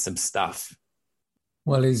confront some stuff.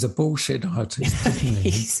 Well, he's a bullshit artist, isn't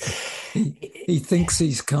he? He thinks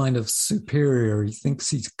he's kind of superior. He thinks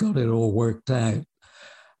he's got it all worked out.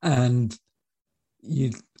 And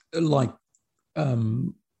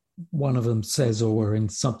one of them says, or in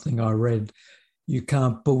something I read, you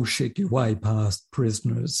can't bullshit your way past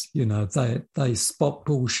prisoners. They spot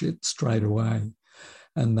bullshit straight away.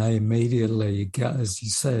 And they immediately, as you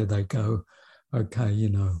say, they go, okay,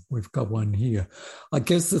 we've got one here. I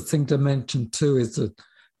guess the thing to mention too is that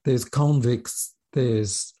there's convicts,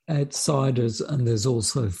 there's outsiders, and there's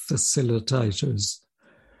also facilitators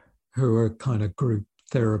who are kind of group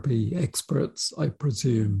therapy experts, I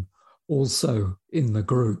presume, also in the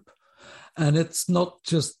group. And it's not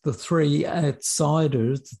just the three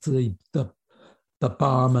outsiders, the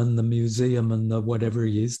barman, the museum, and the whatever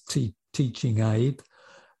he is, teaching aide,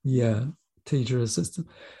 teacher assistant.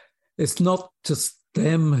 It's not just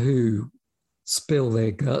them who spill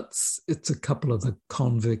their guts. It's a couple of the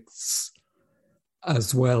convicts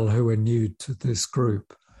as well who are new to this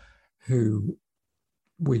group, who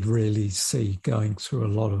we'd really see going through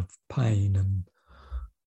a lot of pain and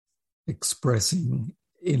expressing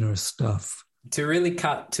inner stuff. To really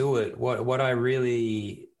cut to it, what I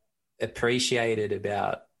really appreciated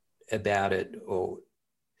about it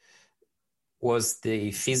was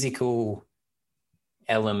the physical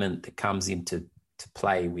element that comes into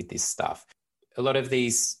play with this stuff. A lot of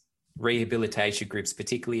these rehabilitation groups,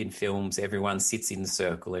 particularly in films, everyone sits in the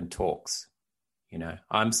circle and talks. You know,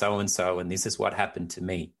 I'm so-and-so and this is what happened to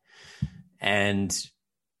me. And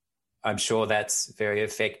I'm sure that's very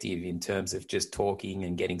effective in terms of just talking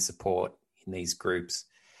and getting support in these groups.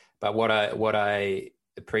 But what I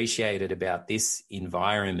appreciated about this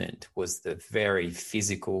environment was the very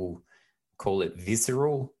physical, call it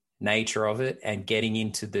visceral nature of it, and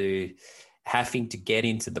having to get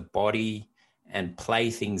into the body and play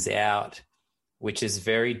things out, which is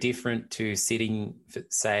very different to sitting,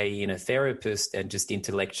 say, in a therapist and just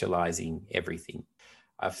intellectualizing everything.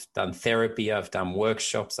 I've done therapy, I've done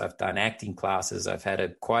workshops, I've done acting classes, I've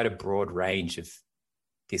had quite a broad range of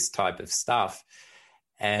this type of stuff.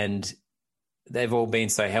 And they've all been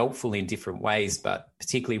so helpful in different ways, but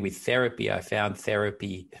particularly with therapy, I found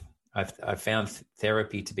therapy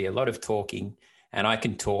to be a lot of talking, and I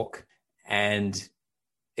can talk, and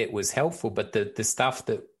it was helpful. But the stuff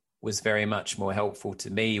that was very much more helpful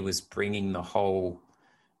to me was bringing the whole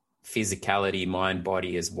physicality, mind,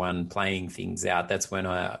 body as one, playing things out. That's when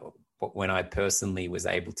I personally was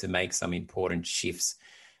able to make some important shifts.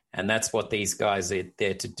 And that's what these guys are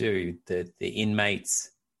there to do. The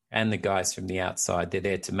inmates and the guys from the outside, they're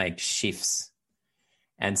there to make shifts.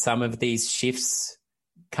 And some of these shifts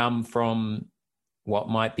come from what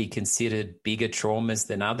might be considered bigger traumas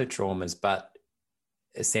than other traumas, but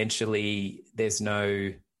essentially there's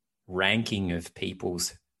no ranking of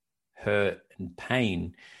people's hurt and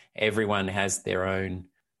pain. Everyone has their own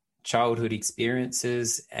childhood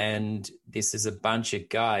experiences, and this is a bunch of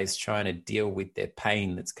guys trying to deal with their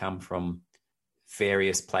pain that's come from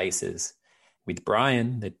various places. With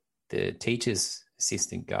Brian, the teacher's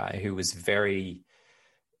assistant guy, who was very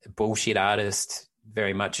bullshit artist,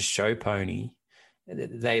 very much a show pony,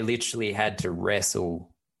 they literally had to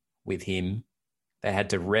wrestle with him. They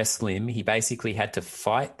had to wrestle him. He basically had to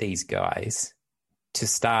fight these guys to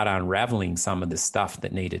start unraveling some of the stuff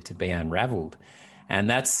that needed to be unraveled. And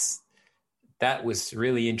that was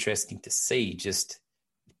really interesting to see, just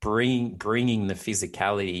bringing the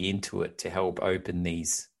physicality into it to help open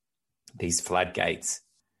these floodgates.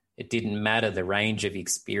 It didn't matter the range of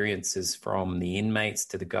experiences from the inmates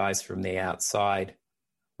to the guys from the outside.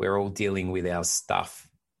 We're all dealing with our stuff,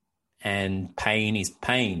 and pain is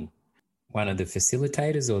pain. One of the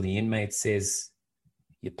facilitators or the inmate says,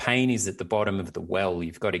 your pain is at the bottom of the well.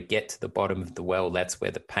 You've got to get to the bottom of the well. That's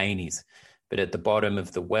where the pain is. But at the bottom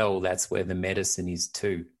of the well, that's where the medicine is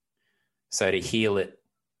too. So to heal it,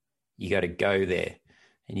 you got to go there,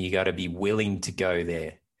 and you got to be willing to go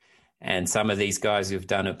there. And some of these guys who've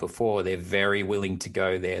done it before, they're very willing to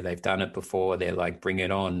go there. They've done it before. They're like, bring it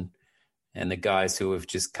on. And the guys who have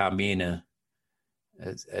just come in are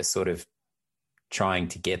sort of trying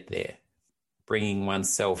to get there, bringing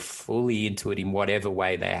oneself fully into it in whatever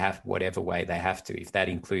way they have to, if that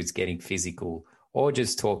includes getting physical or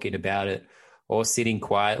just talking about it or sitting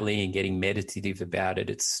quietly and getting meditative about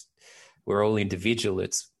it. We're all individual.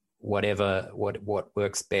 It's what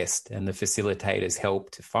works best, and the facilitators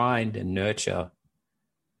help to find and nurture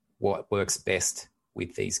what works best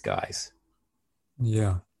with these guys.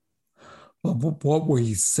 Yeah. Well, what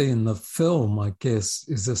we see in the film, I guess,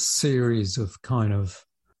 is a series of kind of,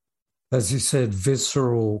 as you said,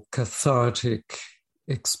 visceral, cathartic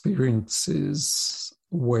experiences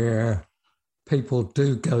where people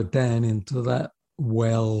do go down into that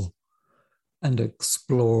well and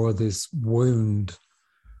explore this wound,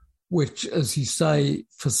 which, as you say,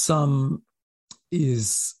 for some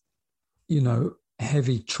is,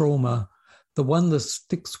 heavy trauma. The one that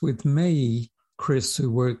sticks with me, Chris, who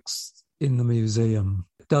works in the museum,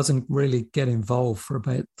 doesn't really get involved for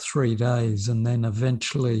about 3 days, and then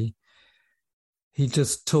eventually he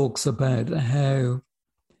just talks about how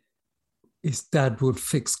his dad would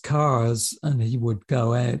fix cars and he would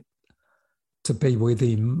go out to be with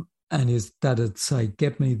him, and his dad would say,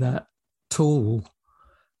 get me that tool,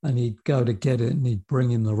 and he'd go to get it and he'd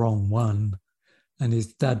bring him the wrong one, and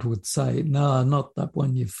his dad would say, no, not that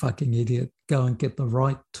one, you fucking idiot, go and get the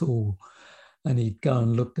right tool. And he'd go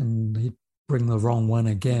and look and he'd bring the wrong one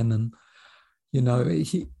again. And,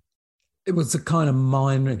 it was a kind of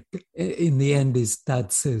minor. In the end, his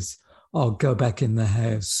dad says, oh, go back in the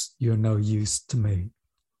house. You're no use to me.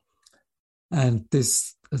 And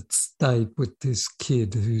this had stayed with this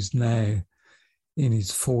kid who's now in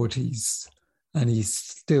his 40s. And he's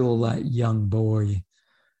still that young boy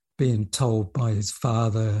being told by his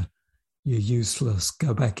father, you're useless,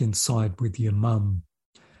 go back inside with your mum.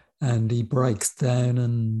 And he breaks down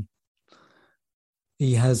and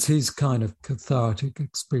he has his kind of cathartic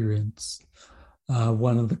experience.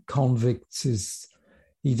 One of the convicts is,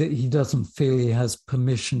 he doesn't feel he has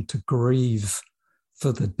permission to grieve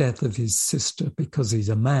for the death of his sister because he's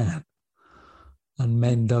a man. and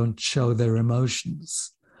men don't show their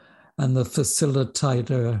emotions. And the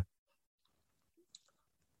facilitator,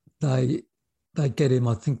 they get him,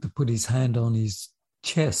 I think, to put his hand on his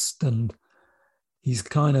chest, and he's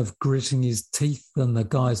kind of gritting his teeth, and the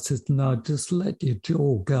guy says, no, just let your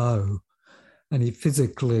jaw go. And he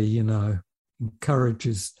physically,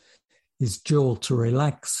 encourages his jaw to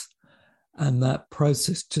relax. And that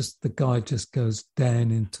process, the guy just goes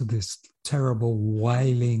down into this terrible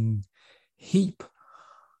wailing heap.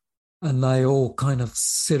 And they all kind of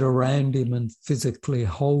sit around him and physically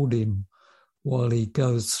hold him while he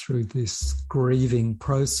goes through this grieving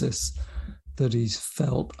process that he's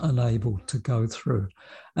felt unable to go through.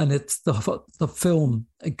 And it's the film,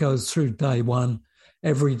 it goes through day one.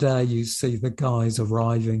 Every day you see the guys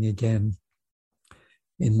arriving again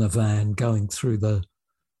in the van, going through the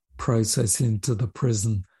process into the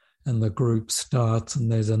prison, and the group starts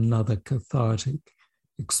and there's another cathartic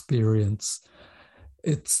experience.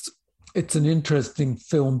 It's an interesting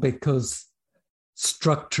film because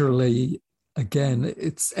structurally, again,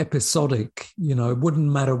 it's episodic. It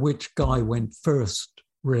wouldn't matter which guy went first,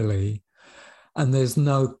 really. And there's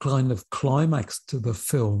no kind of climax to the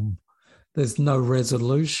film. There's no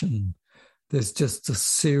resolution. There's just a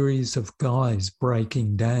series of guys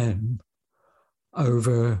breaking down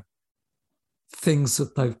over things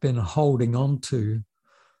that they've been holding on to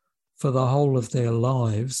for the whole of their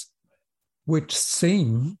lives, which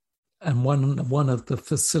seem, and one of the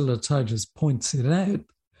facilitators points it out,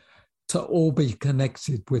 to all be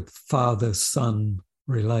connected with father-son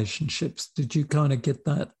relationships. Did you kind of get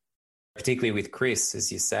that? Particularly with Chris,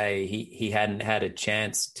 as you say, he hadn't had a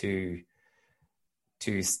chance to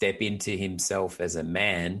step into himself as a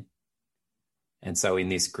man. And so in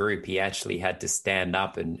this group, he actually had to stand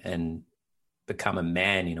up and become a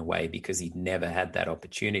man in a way, because he'd never had that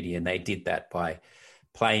opportunity. And they did that by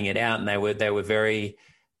playing it out. And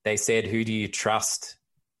they said, who do you trust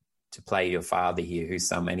to play your father here?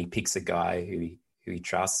 And he picks a guy who he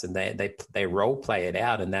trusts, and they role play it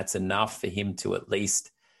out. And that's enough for him to at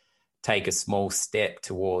least take a small step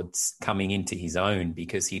towards coming into his own,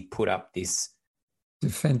 because he'd put up this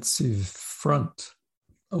defensive front,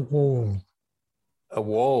 a wall,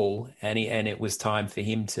 and it was time for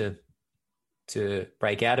him to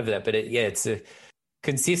break out of that. But it's a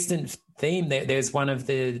consistent theme. There's one of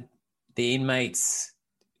the inmates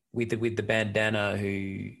with the bandana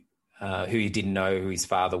who he didn't know who his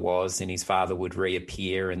father was, and his father would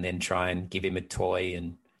reappear and then try and give him a toy.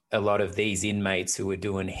 And a lot of these inmates who were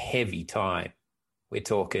doing heavy time, we're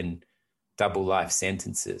talking double life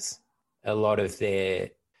sentences, a lot of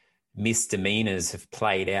their misdemeanors have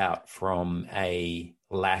played out from a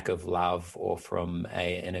lack of love or from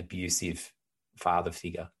an abusive father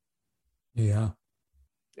figure. Yeah.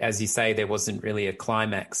 As you say, there wasn't really a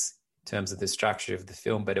climax in terms of the structure of the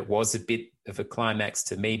film, but it was a bit of a climax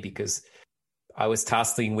to me, because I was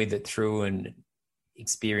tussling with it through and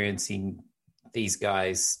experiencing these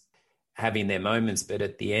guys having their moments. But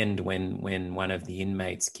at the end, when one of the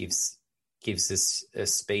inmates gives us a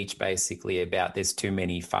speech basically about there's too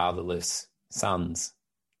many fatherless sons,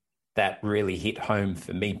 that really hit home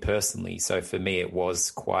for me personally. So for me, it was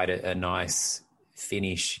quite a nice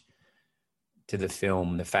finish to the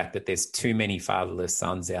film, the fact that there's too many fatherless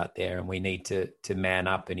sons out there, and we need to man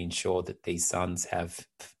up and ensure that these sons have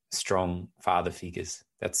strong father figures.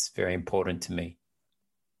 That's very important to me.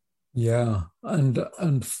 Yeah,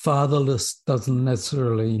 and fatherless isn't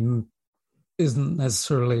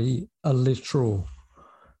necessarily a literal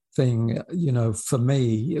thing. For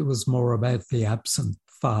me, it was more about the absent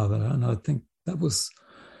father, and I think that was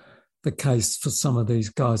the case for some of these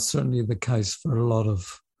guys, certainly the case for a lot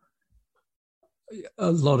of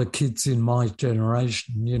kids in my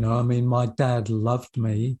generation. My dad loved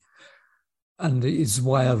me, and his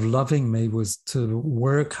way of loving me was to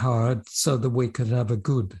work hard so that we could have a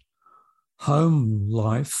good home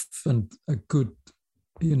life and a good,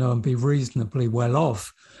 and be reasonably well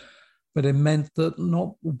off. But it meant that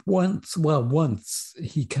once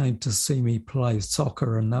he came to see me play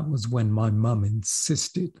soccer, and that was when my mum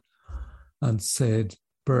insisted and said,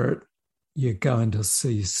 Bert, you're going to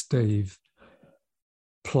see Steve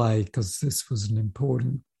play, because this was an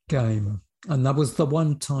important game. And that was the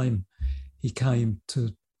one time he came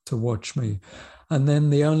to watch me. And then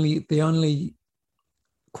the only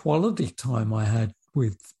quality time I had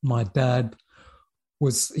with my dad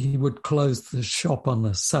was he would close the shop on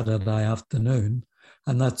a Saturday afternoon,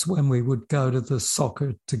 and that's when we would go to the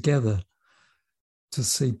soccer together to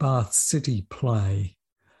see Bath City play.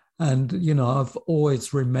 And, I've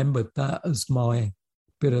always remembered that as my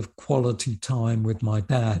bit of quality time with my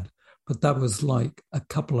dad. But that was like a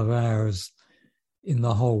couple of hours in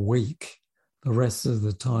the whole week. The rest of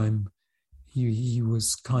the time, he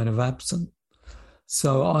was kind of absent.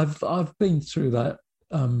 So I've been through that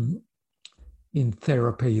in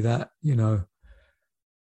therapy. That, you know,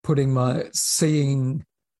 putting my seeing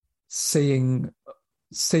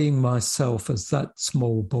myself as that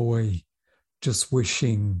small boy, just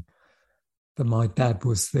wishing that my dad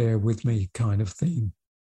was there with me, kind of thing.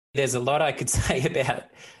 There's a lot I could say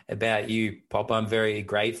about you, Pop. I'm very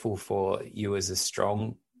grateful for you as a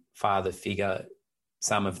strong father figure,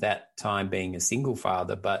 some of that time being a single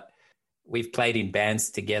father, but we've played in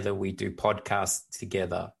bands together. We do podcasts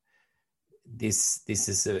together. This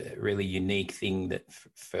is a really unique thing that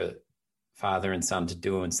for father and son to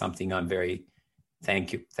do, and something I'm very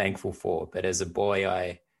thankful for. But as a boy,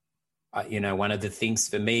 I you know, one of the things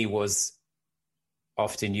for me was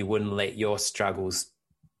often you wouldn't let your struggles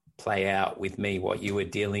play out with me. What you were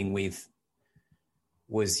dealing with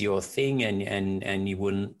was your thing, and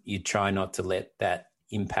you'd try not to let that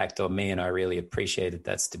impact on me. And I really appreciated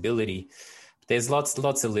that stability. There's lots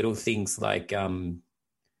of little things like, you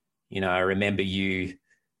know, I remember you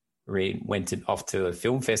went off to a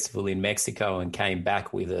film festival in Mexico and came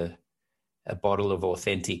back with a bottle of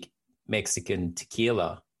authentic Mexican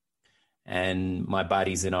tequila. And my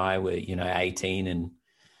buddies and I were, you know, 18 and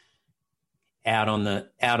out on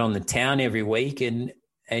the town every week, and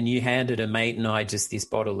you handed a mate and I just this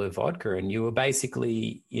bottle of vodka, and you were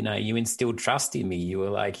basically, you know, you instilled trust in me. You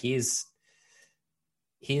were like, here's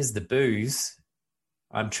the booze.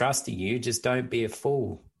 I'm trusting you. Just don't be a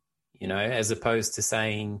fool, you know, as opposed to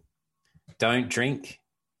saying, don't drink.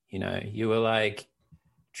 You know, you were like,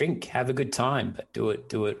 drink, have a good time, but do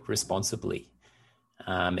it responsibly.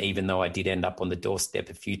 Even though I did end up on the doorstep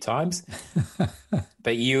a few times,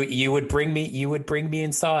 but you would bring me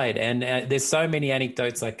inside, and there's so many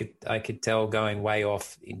anecdotes I could tell going way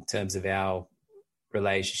off in terms of our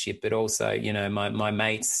relationship, but also, you know, my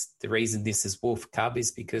mates. The reason this is Wolf Cub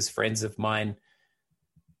is because friends of mine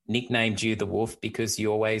nicknamed you the Wolf because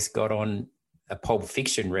you always got on a Pulp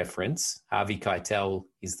Fiction reference. Harvey Keitel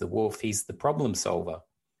is the Wolf; he's the problem solver.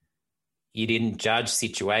 You didn't judge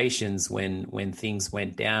situations when things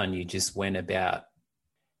went down. You just went about,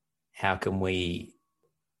 how can we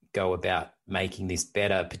go about making this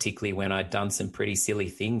better, particularly when I'd done some pretty silly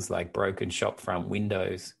things like broken shop front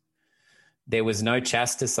windows. There was no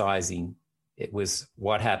chastising. It was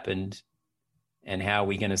what happened and how are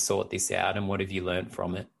we going to sort this out and what have you learned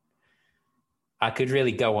from it? I could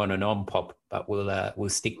really go on and on, Pop, but we'll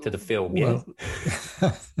stick to the film, yeah?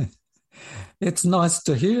 Well, it's nice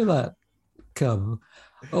to hear that.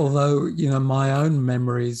 Although, you know, my own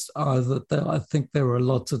memories are that I think there were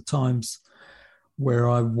lots of times where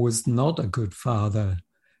I was not a good father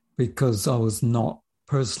because I was not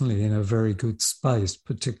personally in a very good space,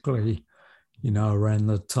 particularly, you know, around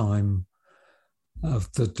the time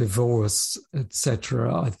of the divorce,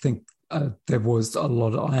 etc. I think there was a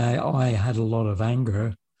lot. I had a lot of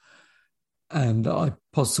anger, and I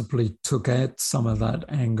possibly took out some of that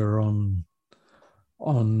anger on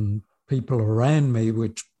people around me,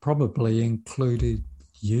 which probably included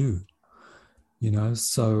you, you know,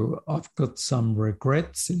 so I've got some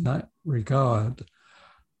regrets in that regard.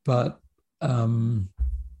 But I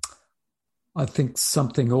think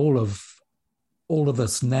something all of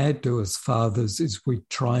us now do as fathers is we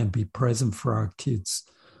try and be present for our kids,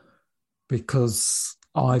 because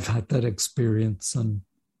I've had that experience and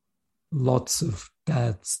lots of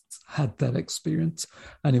dads had that experience.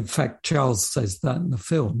 And in fact, Charles says that in the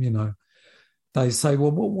film, you know. They say,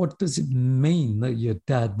 well, what does it mean that your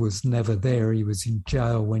dad was never there? He was in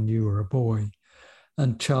jail when you were a boy.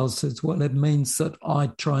 And Charles says, well, it means that I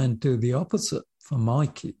try and do the opposite for my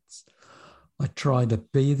kids. I try to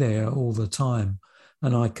be there all the time.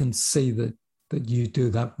 And I can see that you do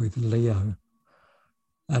that with Leo.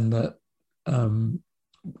 And that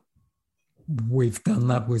we've done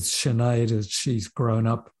that with Sinead as she's grown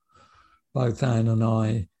up, both Anne and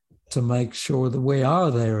I, to make sure that we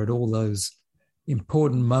are there at all those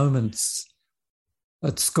important moments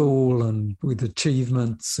at school and with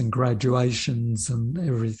achievements and graduations and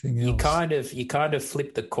everything else. You kind of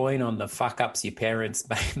flip the coin on the fuck ups your parents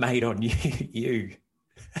made on you.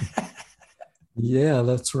 Yeah,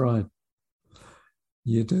 that's right.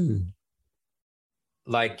 You do.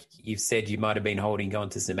 Like you've said, you might have been holding on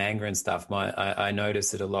to some anger and stuff. I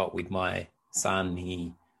notice it a lot with my son.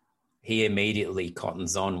 He immediately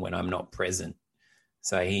cottons on when I'm not present.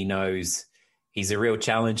 So he knows he's a real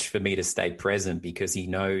challenge for me to stay present, because he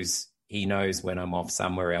knows when I'm off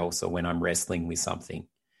somewhere else or when I'm wrestling with something.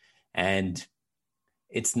 And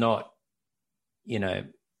it's not, you know,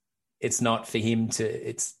 it's not for him to,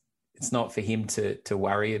 it's it's not for him to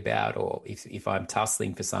worry about, or if I'm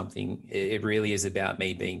tussling for something. It really is about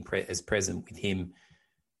me being as present with him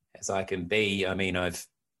as I can be. I mean, I've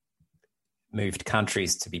moved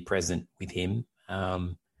countries to be present with him,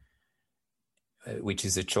 which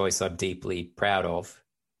is a choice I'm deeply proud of.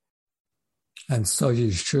 And so you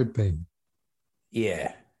should be.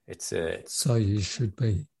 Yeah, So you should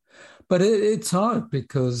be. But it's hard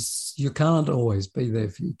because you can't always be there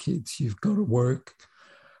for your kids. You've got to work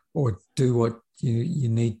or do what you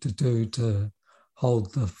need to do to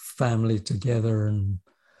hold the family together,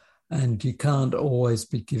 and you can't always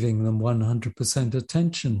be giving them 100%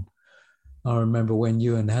 attention. I remember when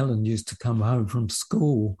you and Helen used to come home from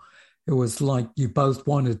school, it was like you both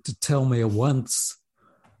wanted to tell me at once,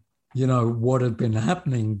 what had been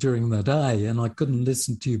happening during the day, and I couldn't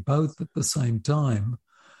listen to you both at the same time.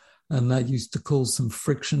 And that used to cause some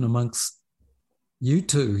friction amongst you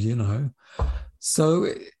two,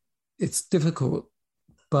 So it's difficult,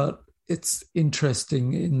 but it's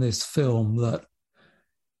interesting in this film that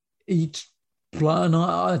and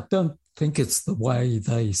I don't think it's the way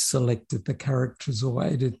they selected the characters or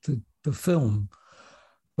edited the film,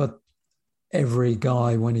 but every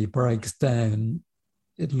guy, when he breaks down,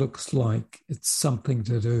 it looks like it's something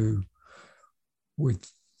to do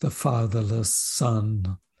with the fatherless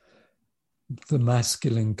son, the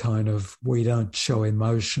masculine kind of, we don't show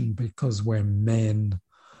emotion because we're men,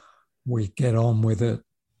 we get on with it,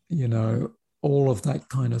 all of that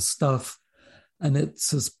kind of stuff. And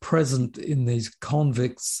it's as present in these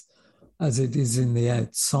convicts as it is in the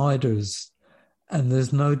outsiders. And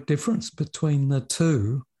there's no difference between the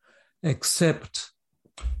two, except,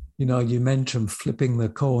 you mentioned flipping the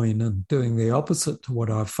coin and doing the opposite to what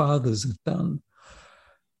our fathers have done.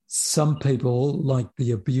 Some people, like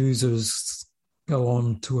the abusers, go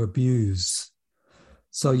on to abuse.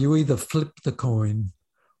 So you either flip the coin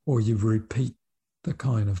or you repeat the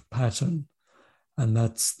kind of pattern. And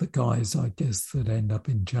that's the guys, I guess, that end up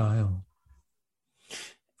in jail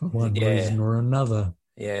for one reason or another.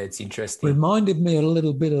 Yeah, it's interesting. Reminded me a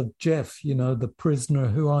little bit of Jeff, the prisoner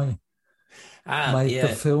who I made the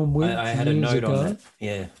film with. I had a note ago. on that.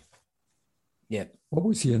 Yeah. Yeah. What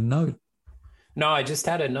was your note? No, I just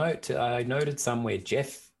had a note. I noted somewhere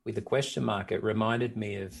Jeff with a question mark. It reminded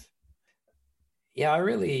me of, I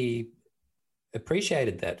really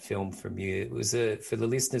appreciated that film from you. It was for the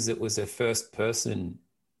listeners, it was a first-person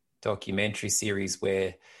documentary series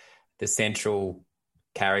where the central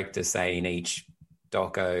character, say, in each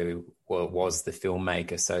doco was the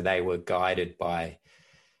filmmaker. So they were guided by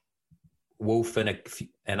Wolf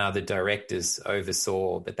and other directors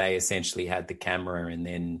oversaw, but they essentially had the camera, and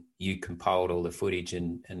then you compiled all the footage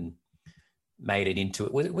and made it into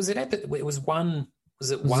it. Was it a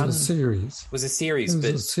series? It was a series. It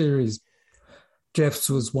was a series. Jeff's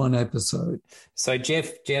was one episode. So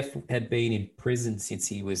Jeff had been in prison since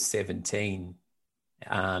he was 17,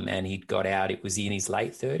 and he'd got out. It was in his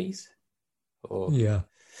late 30s.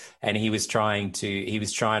 And he was trying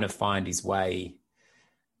to find his way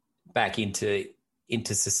back into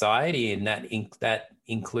society, and that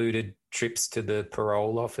included trips to the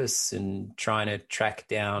parole office and trying to track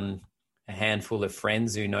down a handful of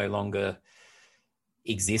friends who no longer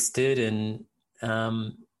existed. And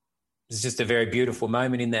it was just a very beautiful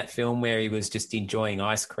moment in that film where he was just enjoying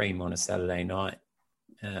ice cream on a Saturday night.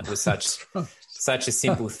 It was such a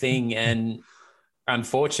simple thing, and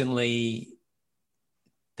unfortunately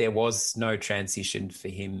there was no transition for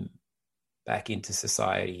him back into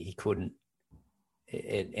society. He couldn't.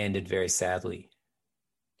 It ended very sadly.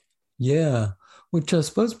 Yeah, which I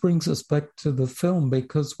suppose brings us back to the film,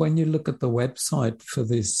 because when you look at the website for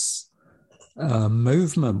this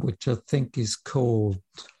movement, which I think is called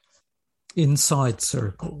Inside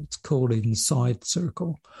Circle, it's called Inside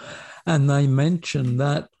Circle, and they mention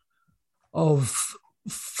that of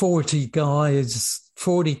 40 convicts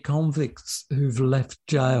who've left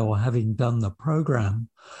jail having done the program,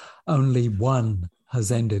 only one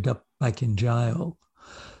has ended up back in jail.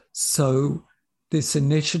 So this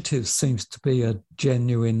initiative seems to be a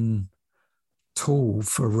genuine tool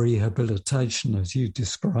for rehabilitation, as you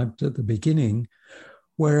described at the beginning,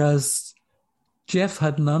 whereas Jeff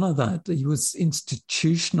had none of that. He was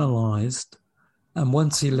institutionalized, and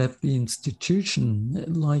once he left the institution,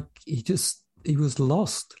 he was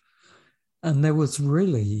lost. And there was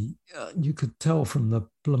really, you could tell from the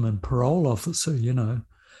blooming parole officer,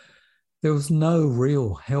 there was no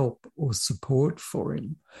real help or support for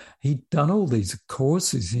him. He'd done all these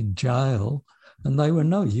courses in jail, and they were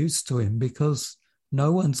no use to him because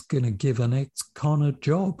no one's going to give an ex-con a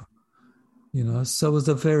job. So it was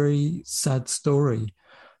a very sad story.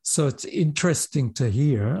 So it's interesting to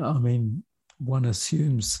hear. I mean, one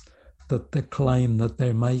assumes that the claim that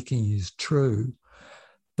they're making is true,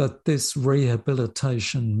 that this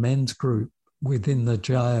rehabilitation men's group within the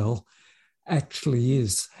jail actually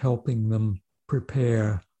is helping them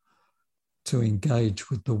prepare to engage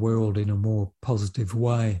with the world in a more positive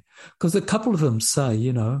way. Because a couple of them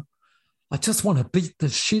say, I just want to beat the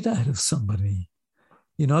shit out of somebody,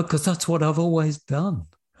 because that's what I've always done.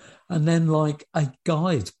 And then like 8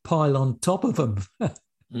 guys pile on top of them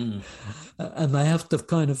and they have to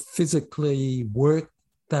kind of physically work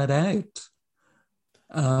that out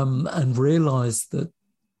and realize that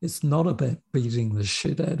it's not about beating the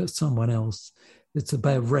shit out of someone else. It's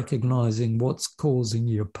about recognizing what's causing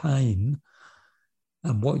your pain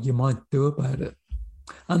and what you might do about it.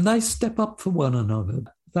 And they step up for one another.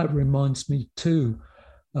 That reminds me too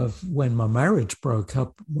of when my marriage broke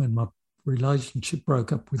up, when my relationship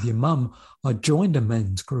broke up with your mum, I joined a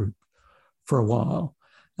men's group for a while.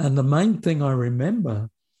 And the main thing I remember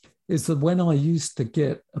is that when I used to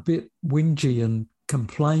get a bit whingy and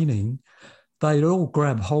complaining, they'd all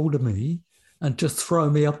grab hold of me and just throw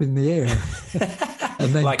me up in the air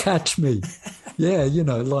and then catch me. Yeah,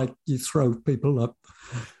 like you throw people up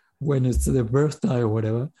when it's their birthday or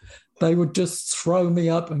whatever. They would just throw me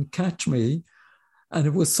up and catch me. And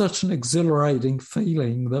it was such an exhilarating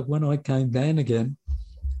feeling that when I came down again,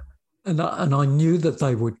 and I knew that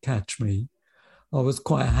they would catch me, I was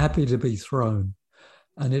quite happy to be thrown.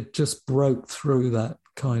 And it just broke through that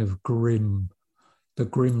kind of the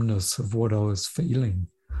grimness of what I was feeling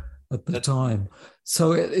at the time.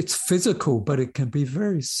 So it's physical, but it can be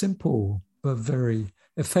very simple, but very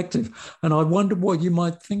effective. And I wonder what you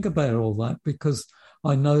might think about all that, because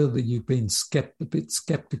I know that you've been a bit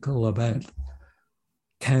skeptical about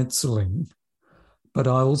cancelling, but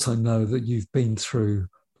I also know that you've been through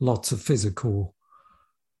lots of physical,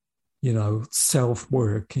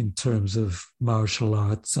 self-work in terms of martial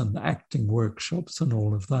arts and acting workshops and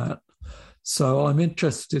all of that. So I'm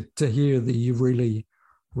interested to hear that you really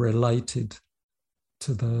related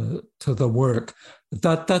to the work.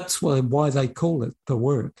 That's why they call it the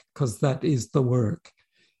work, because that is the work,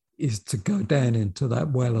 is to go down into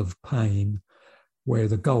that well of pain where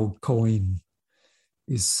the gold coin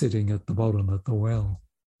is sitting at the bottom of the well.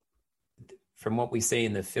 From what we see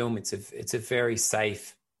in the film, it's a very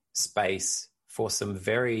safe space for some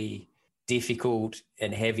very difficult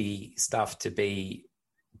and heavy stuff to be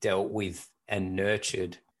dealt with and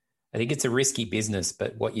nurtured. I think it's a risky business,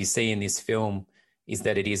 but what you see in this film is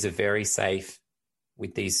that it is a very safe,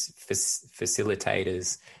 with these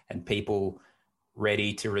facilitators and people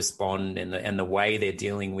ready to respond, and the way they're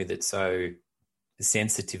dealing with it so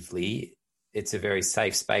sensitively. It's a very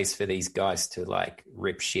safe space for these guys to like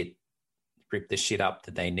rip the shit up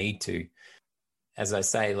that they need to. As I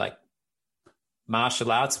say, like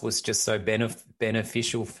martial arts was just so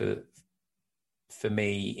beneficial for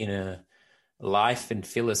me in a life and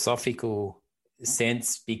philosophical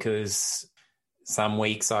sense, because some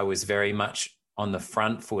weeks I was very much on the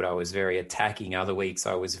front foot. I was very attacking. Other weeks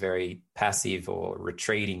I was very passive or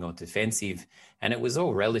retreating or defensive. And it was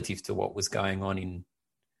all relative to what was going on in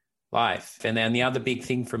life. And then the other big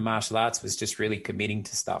thing from martial arts was just really committing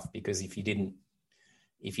to stuff, because if you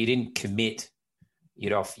didn't commit,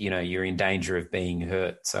 you're in danger of being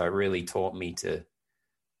hurt. So it really taught me to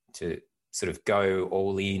sort of go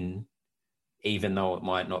all in, even though it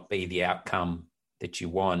might not be the outcome that you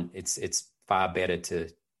want. It's far better to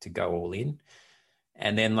go all in.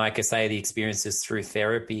 And then, like I say, the experiences through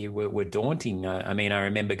therapy were daunting. I mean, I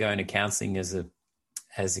remember going to counselling as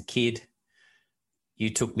a kid. You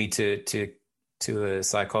took me to a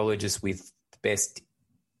psychologist with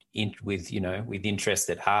with interest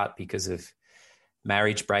at heart because of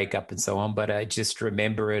marriage breakup and so on. But I just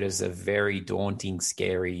remember it as a very daunting,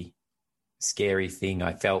 scary thing.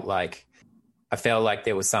 I felt like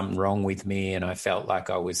there was something wrong with me, and I felt like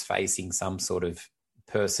I was facing some sort of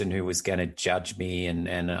person who was going to judge me,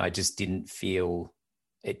 and I just didn't feel.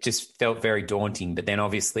 It just felt very daunting. But then,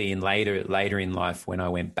 obviously, later in life, when I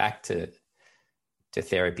went back to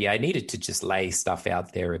therapy, I needed to just lay stuff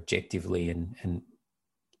out there objectively and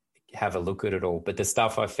have a look at it all. But the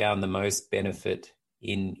stuff I found the most benefit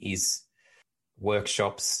in is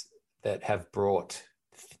workshops that have brought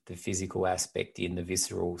the physical aspect in, the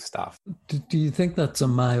visceral stuff. Do you think that's a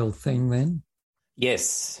male thing then?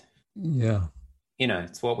 Yes. Yeah.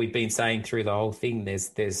 It's what we've been saying through the whole thing. There's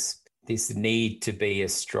this need to be a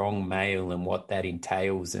strong male and what that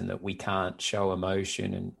entails, and that we can't show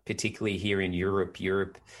emotion. And particularly here in Europe,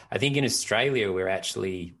 I think in Australia, we're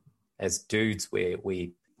actually, as dudes, we're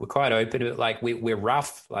quite open to it. Like we're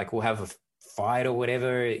rough. Like we'll have a fight or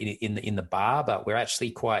whatever in the bar, but we're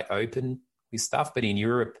actually quite open with stuff. But in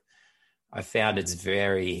Europe, I found it's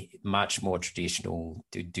very much more traditional.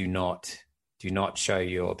 Do not show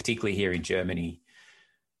your, particularly here in Germany,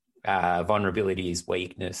 vulnerability is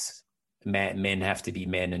weakness. Men have to be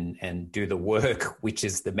men and do the work, which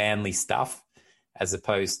is the manly stuff, as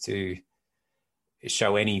opposed to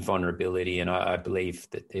show any vulnerability. And I believe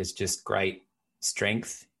that there's just great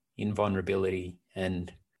strength in vulnerability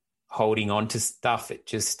and holding on to stuff.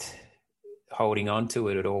 Holding on to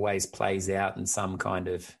it always plays out in some kind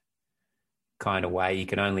of way. You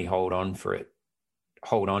can only hold on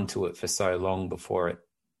to it for so long before it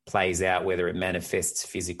plays out, whether it manifests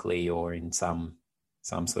physically or in some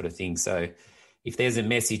sort of thing. So if there's a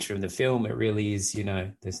message from the film, it really is,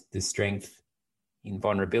 the strength in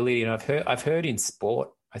vulnerability. And I've heard in sport,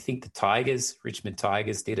 I think the Richmond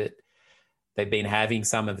Tigers did it. They've been having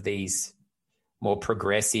some of these more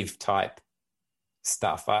progressive type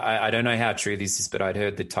stuff. I don't know how true this is, but I'd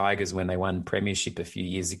heard the Tigers, when they won premiership a few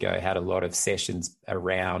years ago, had a lot of sessions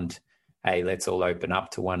around, hey, let's all open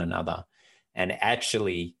up to one another. And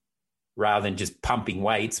actually, rather than just pumping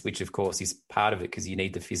weights, which of course is part of it because you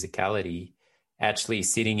need the physicality, actually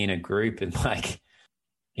sitting in a group and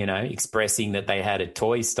expressing that they had a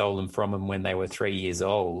toy stolen from them when they were 3 years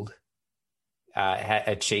old,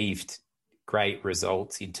 achieved great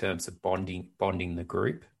results in terms of bonding the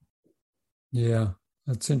group. Yeah,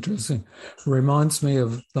 that's interesting. Reminds me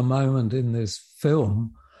of the moment in this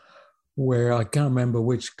film where I can't remember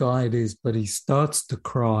which guy it is, but he starts to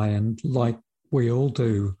cry, and like we all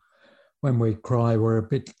do when we cry, we're a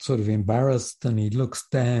bit sort of embarrassed, and he looks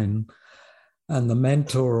down, and the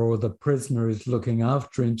mentor or the prisoner is looking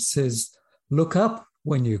after him, says, look up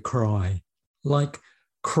when you cry like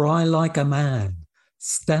a man,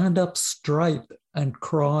 stand up straight and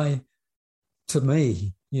cry to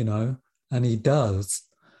me, and he does.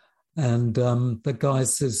 And the guy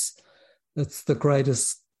says, it's the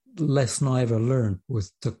greatest lesson I ever learned,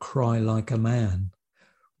 was to cry like a man,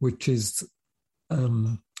 which is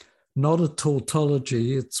not a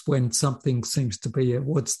tautology. It's when something seems to be,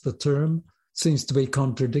 what's the term? Seems to be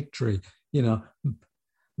contradictory.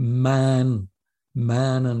 Man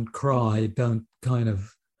and cry don't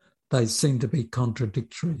they seem to be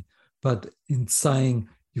contradictory. But in saying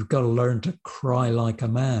you've got to learn to cry like a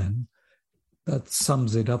man, that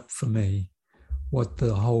sums it up for me, what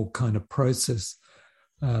the whole kind of process.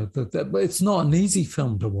 It's not an easy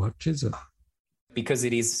film to watch, is it? Because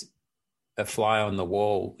it is a fly on the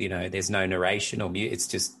wall, there's no narration or mute. It's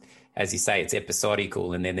just, as you say, it's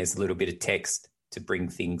episodical, and then there's a little bit of text to bring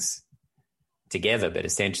things together. But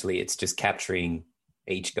essentially, it's just capturing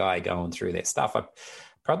each guy going through their stuff. I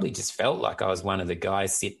probably just felt like I was one of the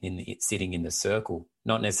guys sitting in the circle,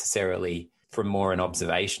 not necessarily from more an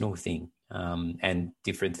observational thing, and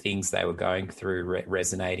different things they were going through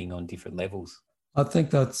resonating on different levels. I think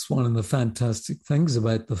that's one of the fantastic things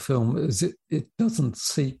about the film, is it doesn't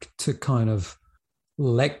seek to kind of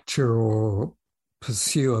lecture or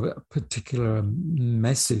pursue a particular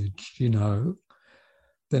message, They're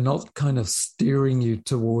not kind of steering you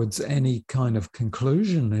towards any kind of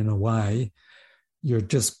conclusion in a way. You're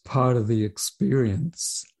just part of the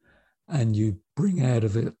experience, and you bring out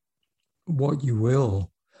of it what you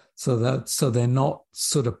will. So they're not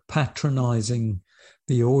sort of patronizing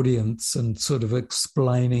the audience and sort of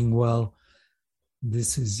explaining, well,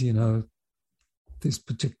 this is, this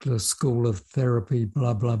particular school of therapy,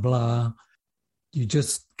 blah, blah, blah. You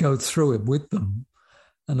just go through it with them.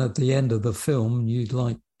 And at the end of the film, you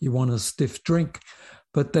want a stiff drink.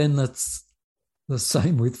 But then that's the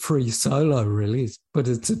same with Free Solo, really. But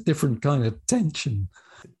it's a different kind of tension.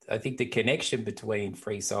 I think the connection between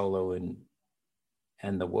Free Solo and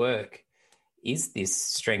the work is this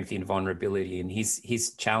strength in vulnerability. And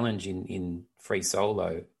his challenge in Free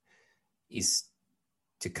Solo is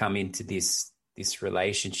to come into this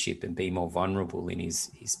relationship and be more vulnerable in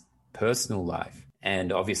his personal life.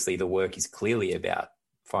 And obviously the work is clearly about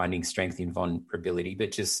finding strength in vulnerability,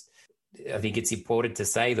 but just I think it's important to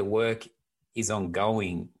say the work is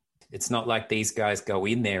ongoing. It's not like these guys go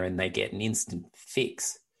in there and they get an instant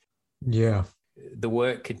fix. Yeah. The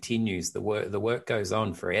work continues. The work goes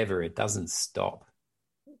on forever. It doesn't stop.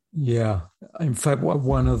 Yeah. In fact,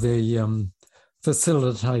 one of the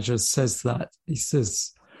facilitators says that. He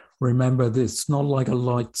says, remember, it's not like a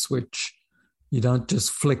light switch. You don't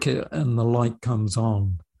just flick it and the light comes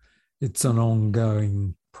on. It's an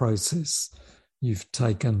ongoing process. You've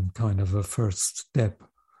taken kind of a first step,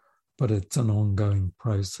 but it's an ongoing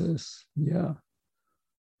process. Yeah.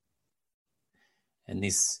 And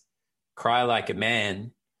this Cry Like a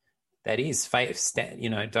Man, that is faith.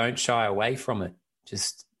 Don't shy away from it.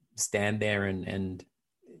 Just stand there and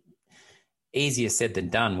easier said than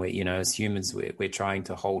done. Where as humans, we're trying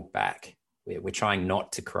to hold back. We're trying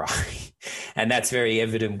not to cry, and that's very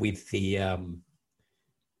evident with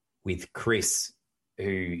with Chris,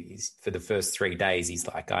 who is, for the first 3 days, he's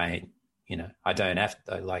like, I don't have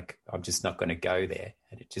to, like, I'm just not going to go there.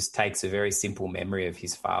 And it just takes a very simple memory of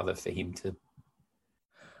his father for him to.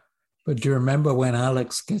 But do you remember when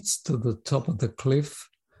Alex gets to the top of the cliff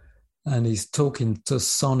and he's talking to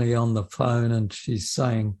Sonny on the phone and she's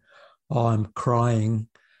saying, "Oh, I'm crying."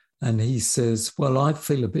 And he says, "Well, I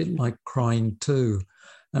feel a bit like crying too.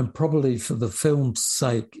 And probably for the film's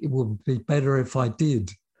sake, it would be better if I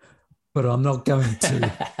did. But I'm not going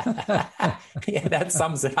to." Yeah, that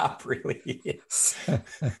sums it up, really.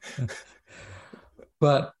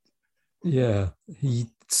 But, yeah, he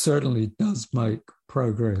certainly does make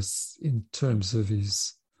progress in terms of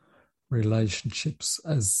his relationships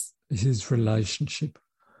as his relationship.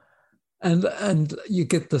 And you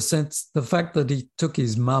get the sense, the fact that he took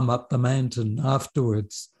his mum up the mountain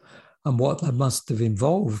afterwards and what that must have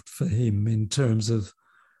involved for him in terms of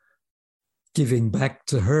giving back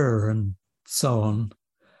to her and so on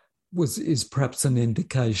is perhaps an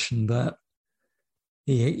indication that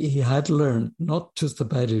he had learned not just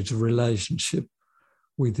about his relationship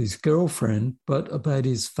with his girlfriend, but about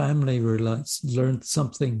his family learned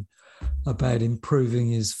something about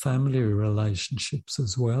improving his family relationships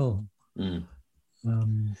as well. Mm.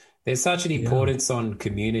 There's such an importance on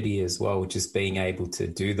community as well, just being able to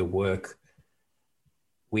do the work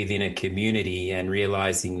within a community and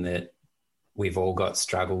realizing that we've all got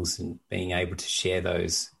struggles and being able to share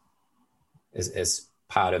those as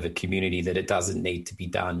part of a community, that it doesn't need to be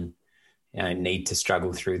done, need to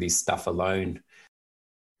struggle through this stuff alone.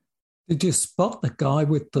 Did you spot the guy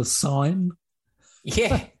with the sign?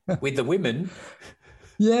 Yeah, with the women.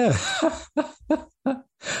 Yeah.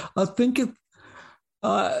 I think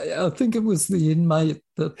it was the inmate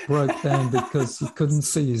that broke down because he couldn't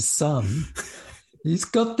see his son. He's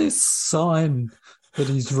got this sign that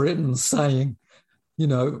he's written saying,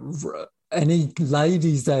 any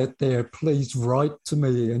ladies out there, please write to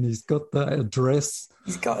me. And he's got the address.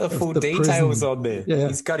 He's got the full details on there. Yeah.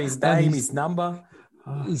 He's got his name, his number.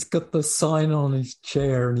 He's got the sign on his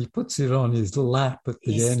chair and he puts it on his lap at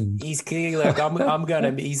the end. He's clearly like, I'm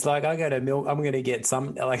gonna get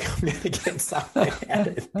something out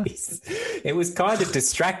of this. It was kind of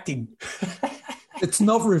distracting. It's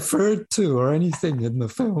not referred to or anything in the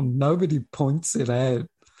film. Nobody points it out,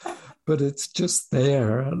 but it's just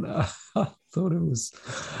there. And I thought it was.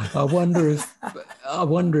 I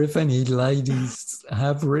wonder if any ladies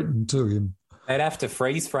have written to him. They'd have to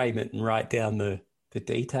freeze frame it and write down the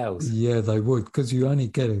details. Yeah, they would, because you only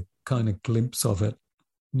get a kind of glimpse of it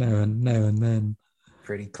now and then.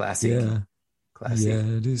 Pretty classic. Yeah. Classic. Yeah,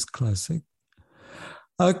 it is classic.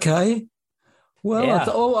 Okay. Well, yeah.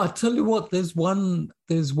 I tell you what, there's one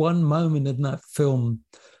moment in that film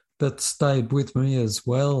that stayed with me as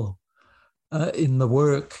well in the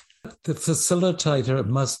work. The facilitator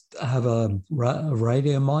must have a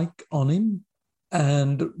radio mic on him.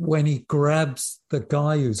 And when he grabs the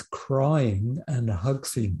guy who's crying and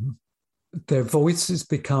hugs him, their voices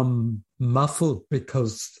become muffled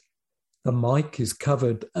because the mic is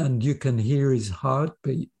covered and you can hear his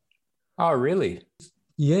heartbeat. Oh, really?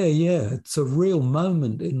 Yeah. It's a real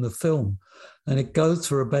moment in the film. And it goes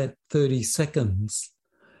for about 30 seconds.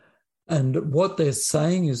 And what they're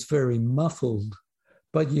saying is very muffled,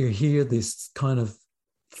 but you hear this kind of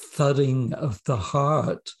thudding of the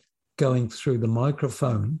heart going through the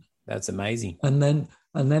microphone. That's amazing. And then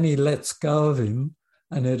he lets go of him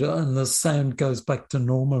and the sound goes back to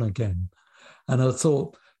normal again. And I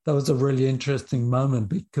thought that was a really interesting moment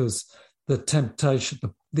because the temptation,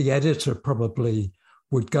 the editor probably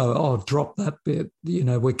would go, "Oh, drop that bit,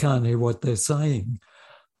 we can't hear what they're saying."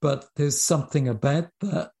 But there's something about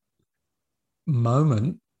that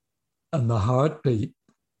moment and the heartbeat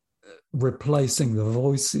replacing the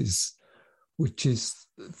voices, which is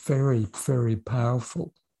very, very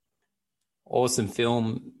powerful. Awesome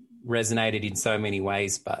film, resonated in so many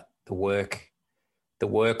ways, but the work,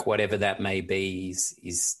 whatever that may be,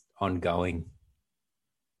 is ongoing.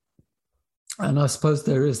 And I suppose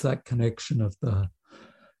there is that connection of the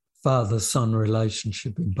father-son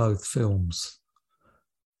relationship in both films.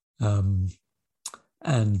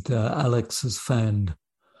 Alex has found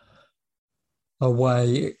a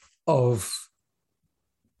way of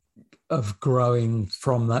growing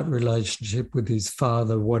from that relationship with his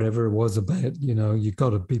father, whatever it was about, you got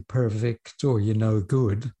to be perfect or you're no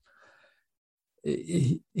good.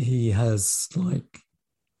 He has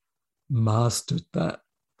mastered that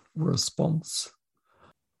response.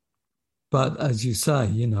 But as you say,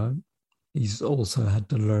 he's also had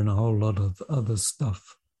to learn a whole lot of other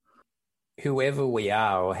stuff. Whoever we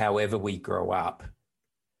are or however we grow up,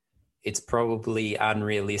 it's probably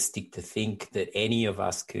unrealistic to think that any of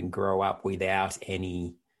us can grow up without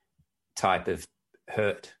any type of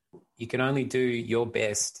hurt. You can only do your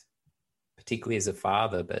best, particularly as a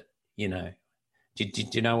father, but, do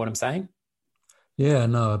you know what I'm saying? Yeah,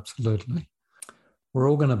 no, absolutely. We're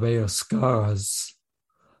all going to bear scars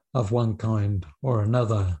of one kind or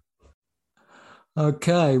another.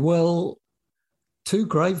 Okay, well, 2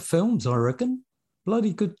 great films, I reckon.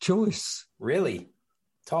 Bloody good choice. Really?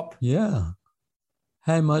 Top? Yeah.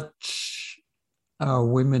 How much our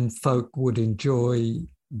women folk would enjoy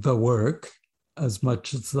the work as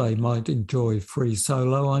much as they might enjoy Free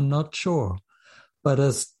Solo, I'm not sure. But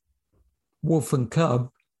as Wolf and Cub,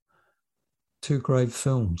 2 great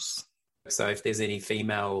films. So if there's any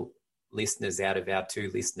female listeners out of our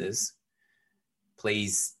 2 listeners,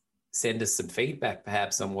 please send us some feedback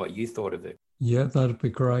perhaps on what you thought of it. Yeah, that'd be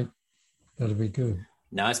great. That'd be good.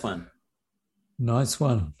 Nice one. Nice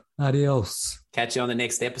one. Adios. Catch you on the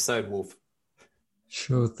next episode, Wolf.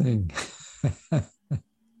 Sure thing.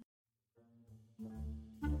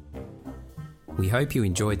 We hope you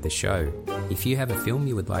enjoyed the show. If you have a film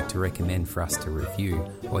you would like to recommend for us to review,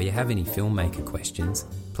 or you have any filmmaker questions,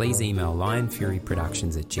 please email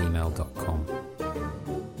lionfuryproductions@gmail.com.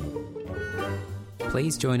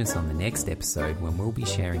 Please join us on the next episode when we'll be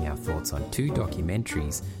sharing our thoughts on 2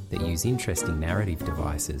 documentaries that use interesting narrative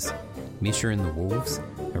devices, Misha and the Wolves,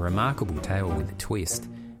 A Remarkable Tale with a Twist,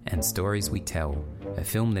 and Stories We Tell, a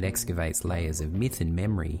film that excavates layers of myth and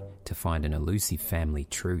memory to find an elusive family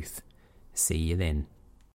truth. See you then.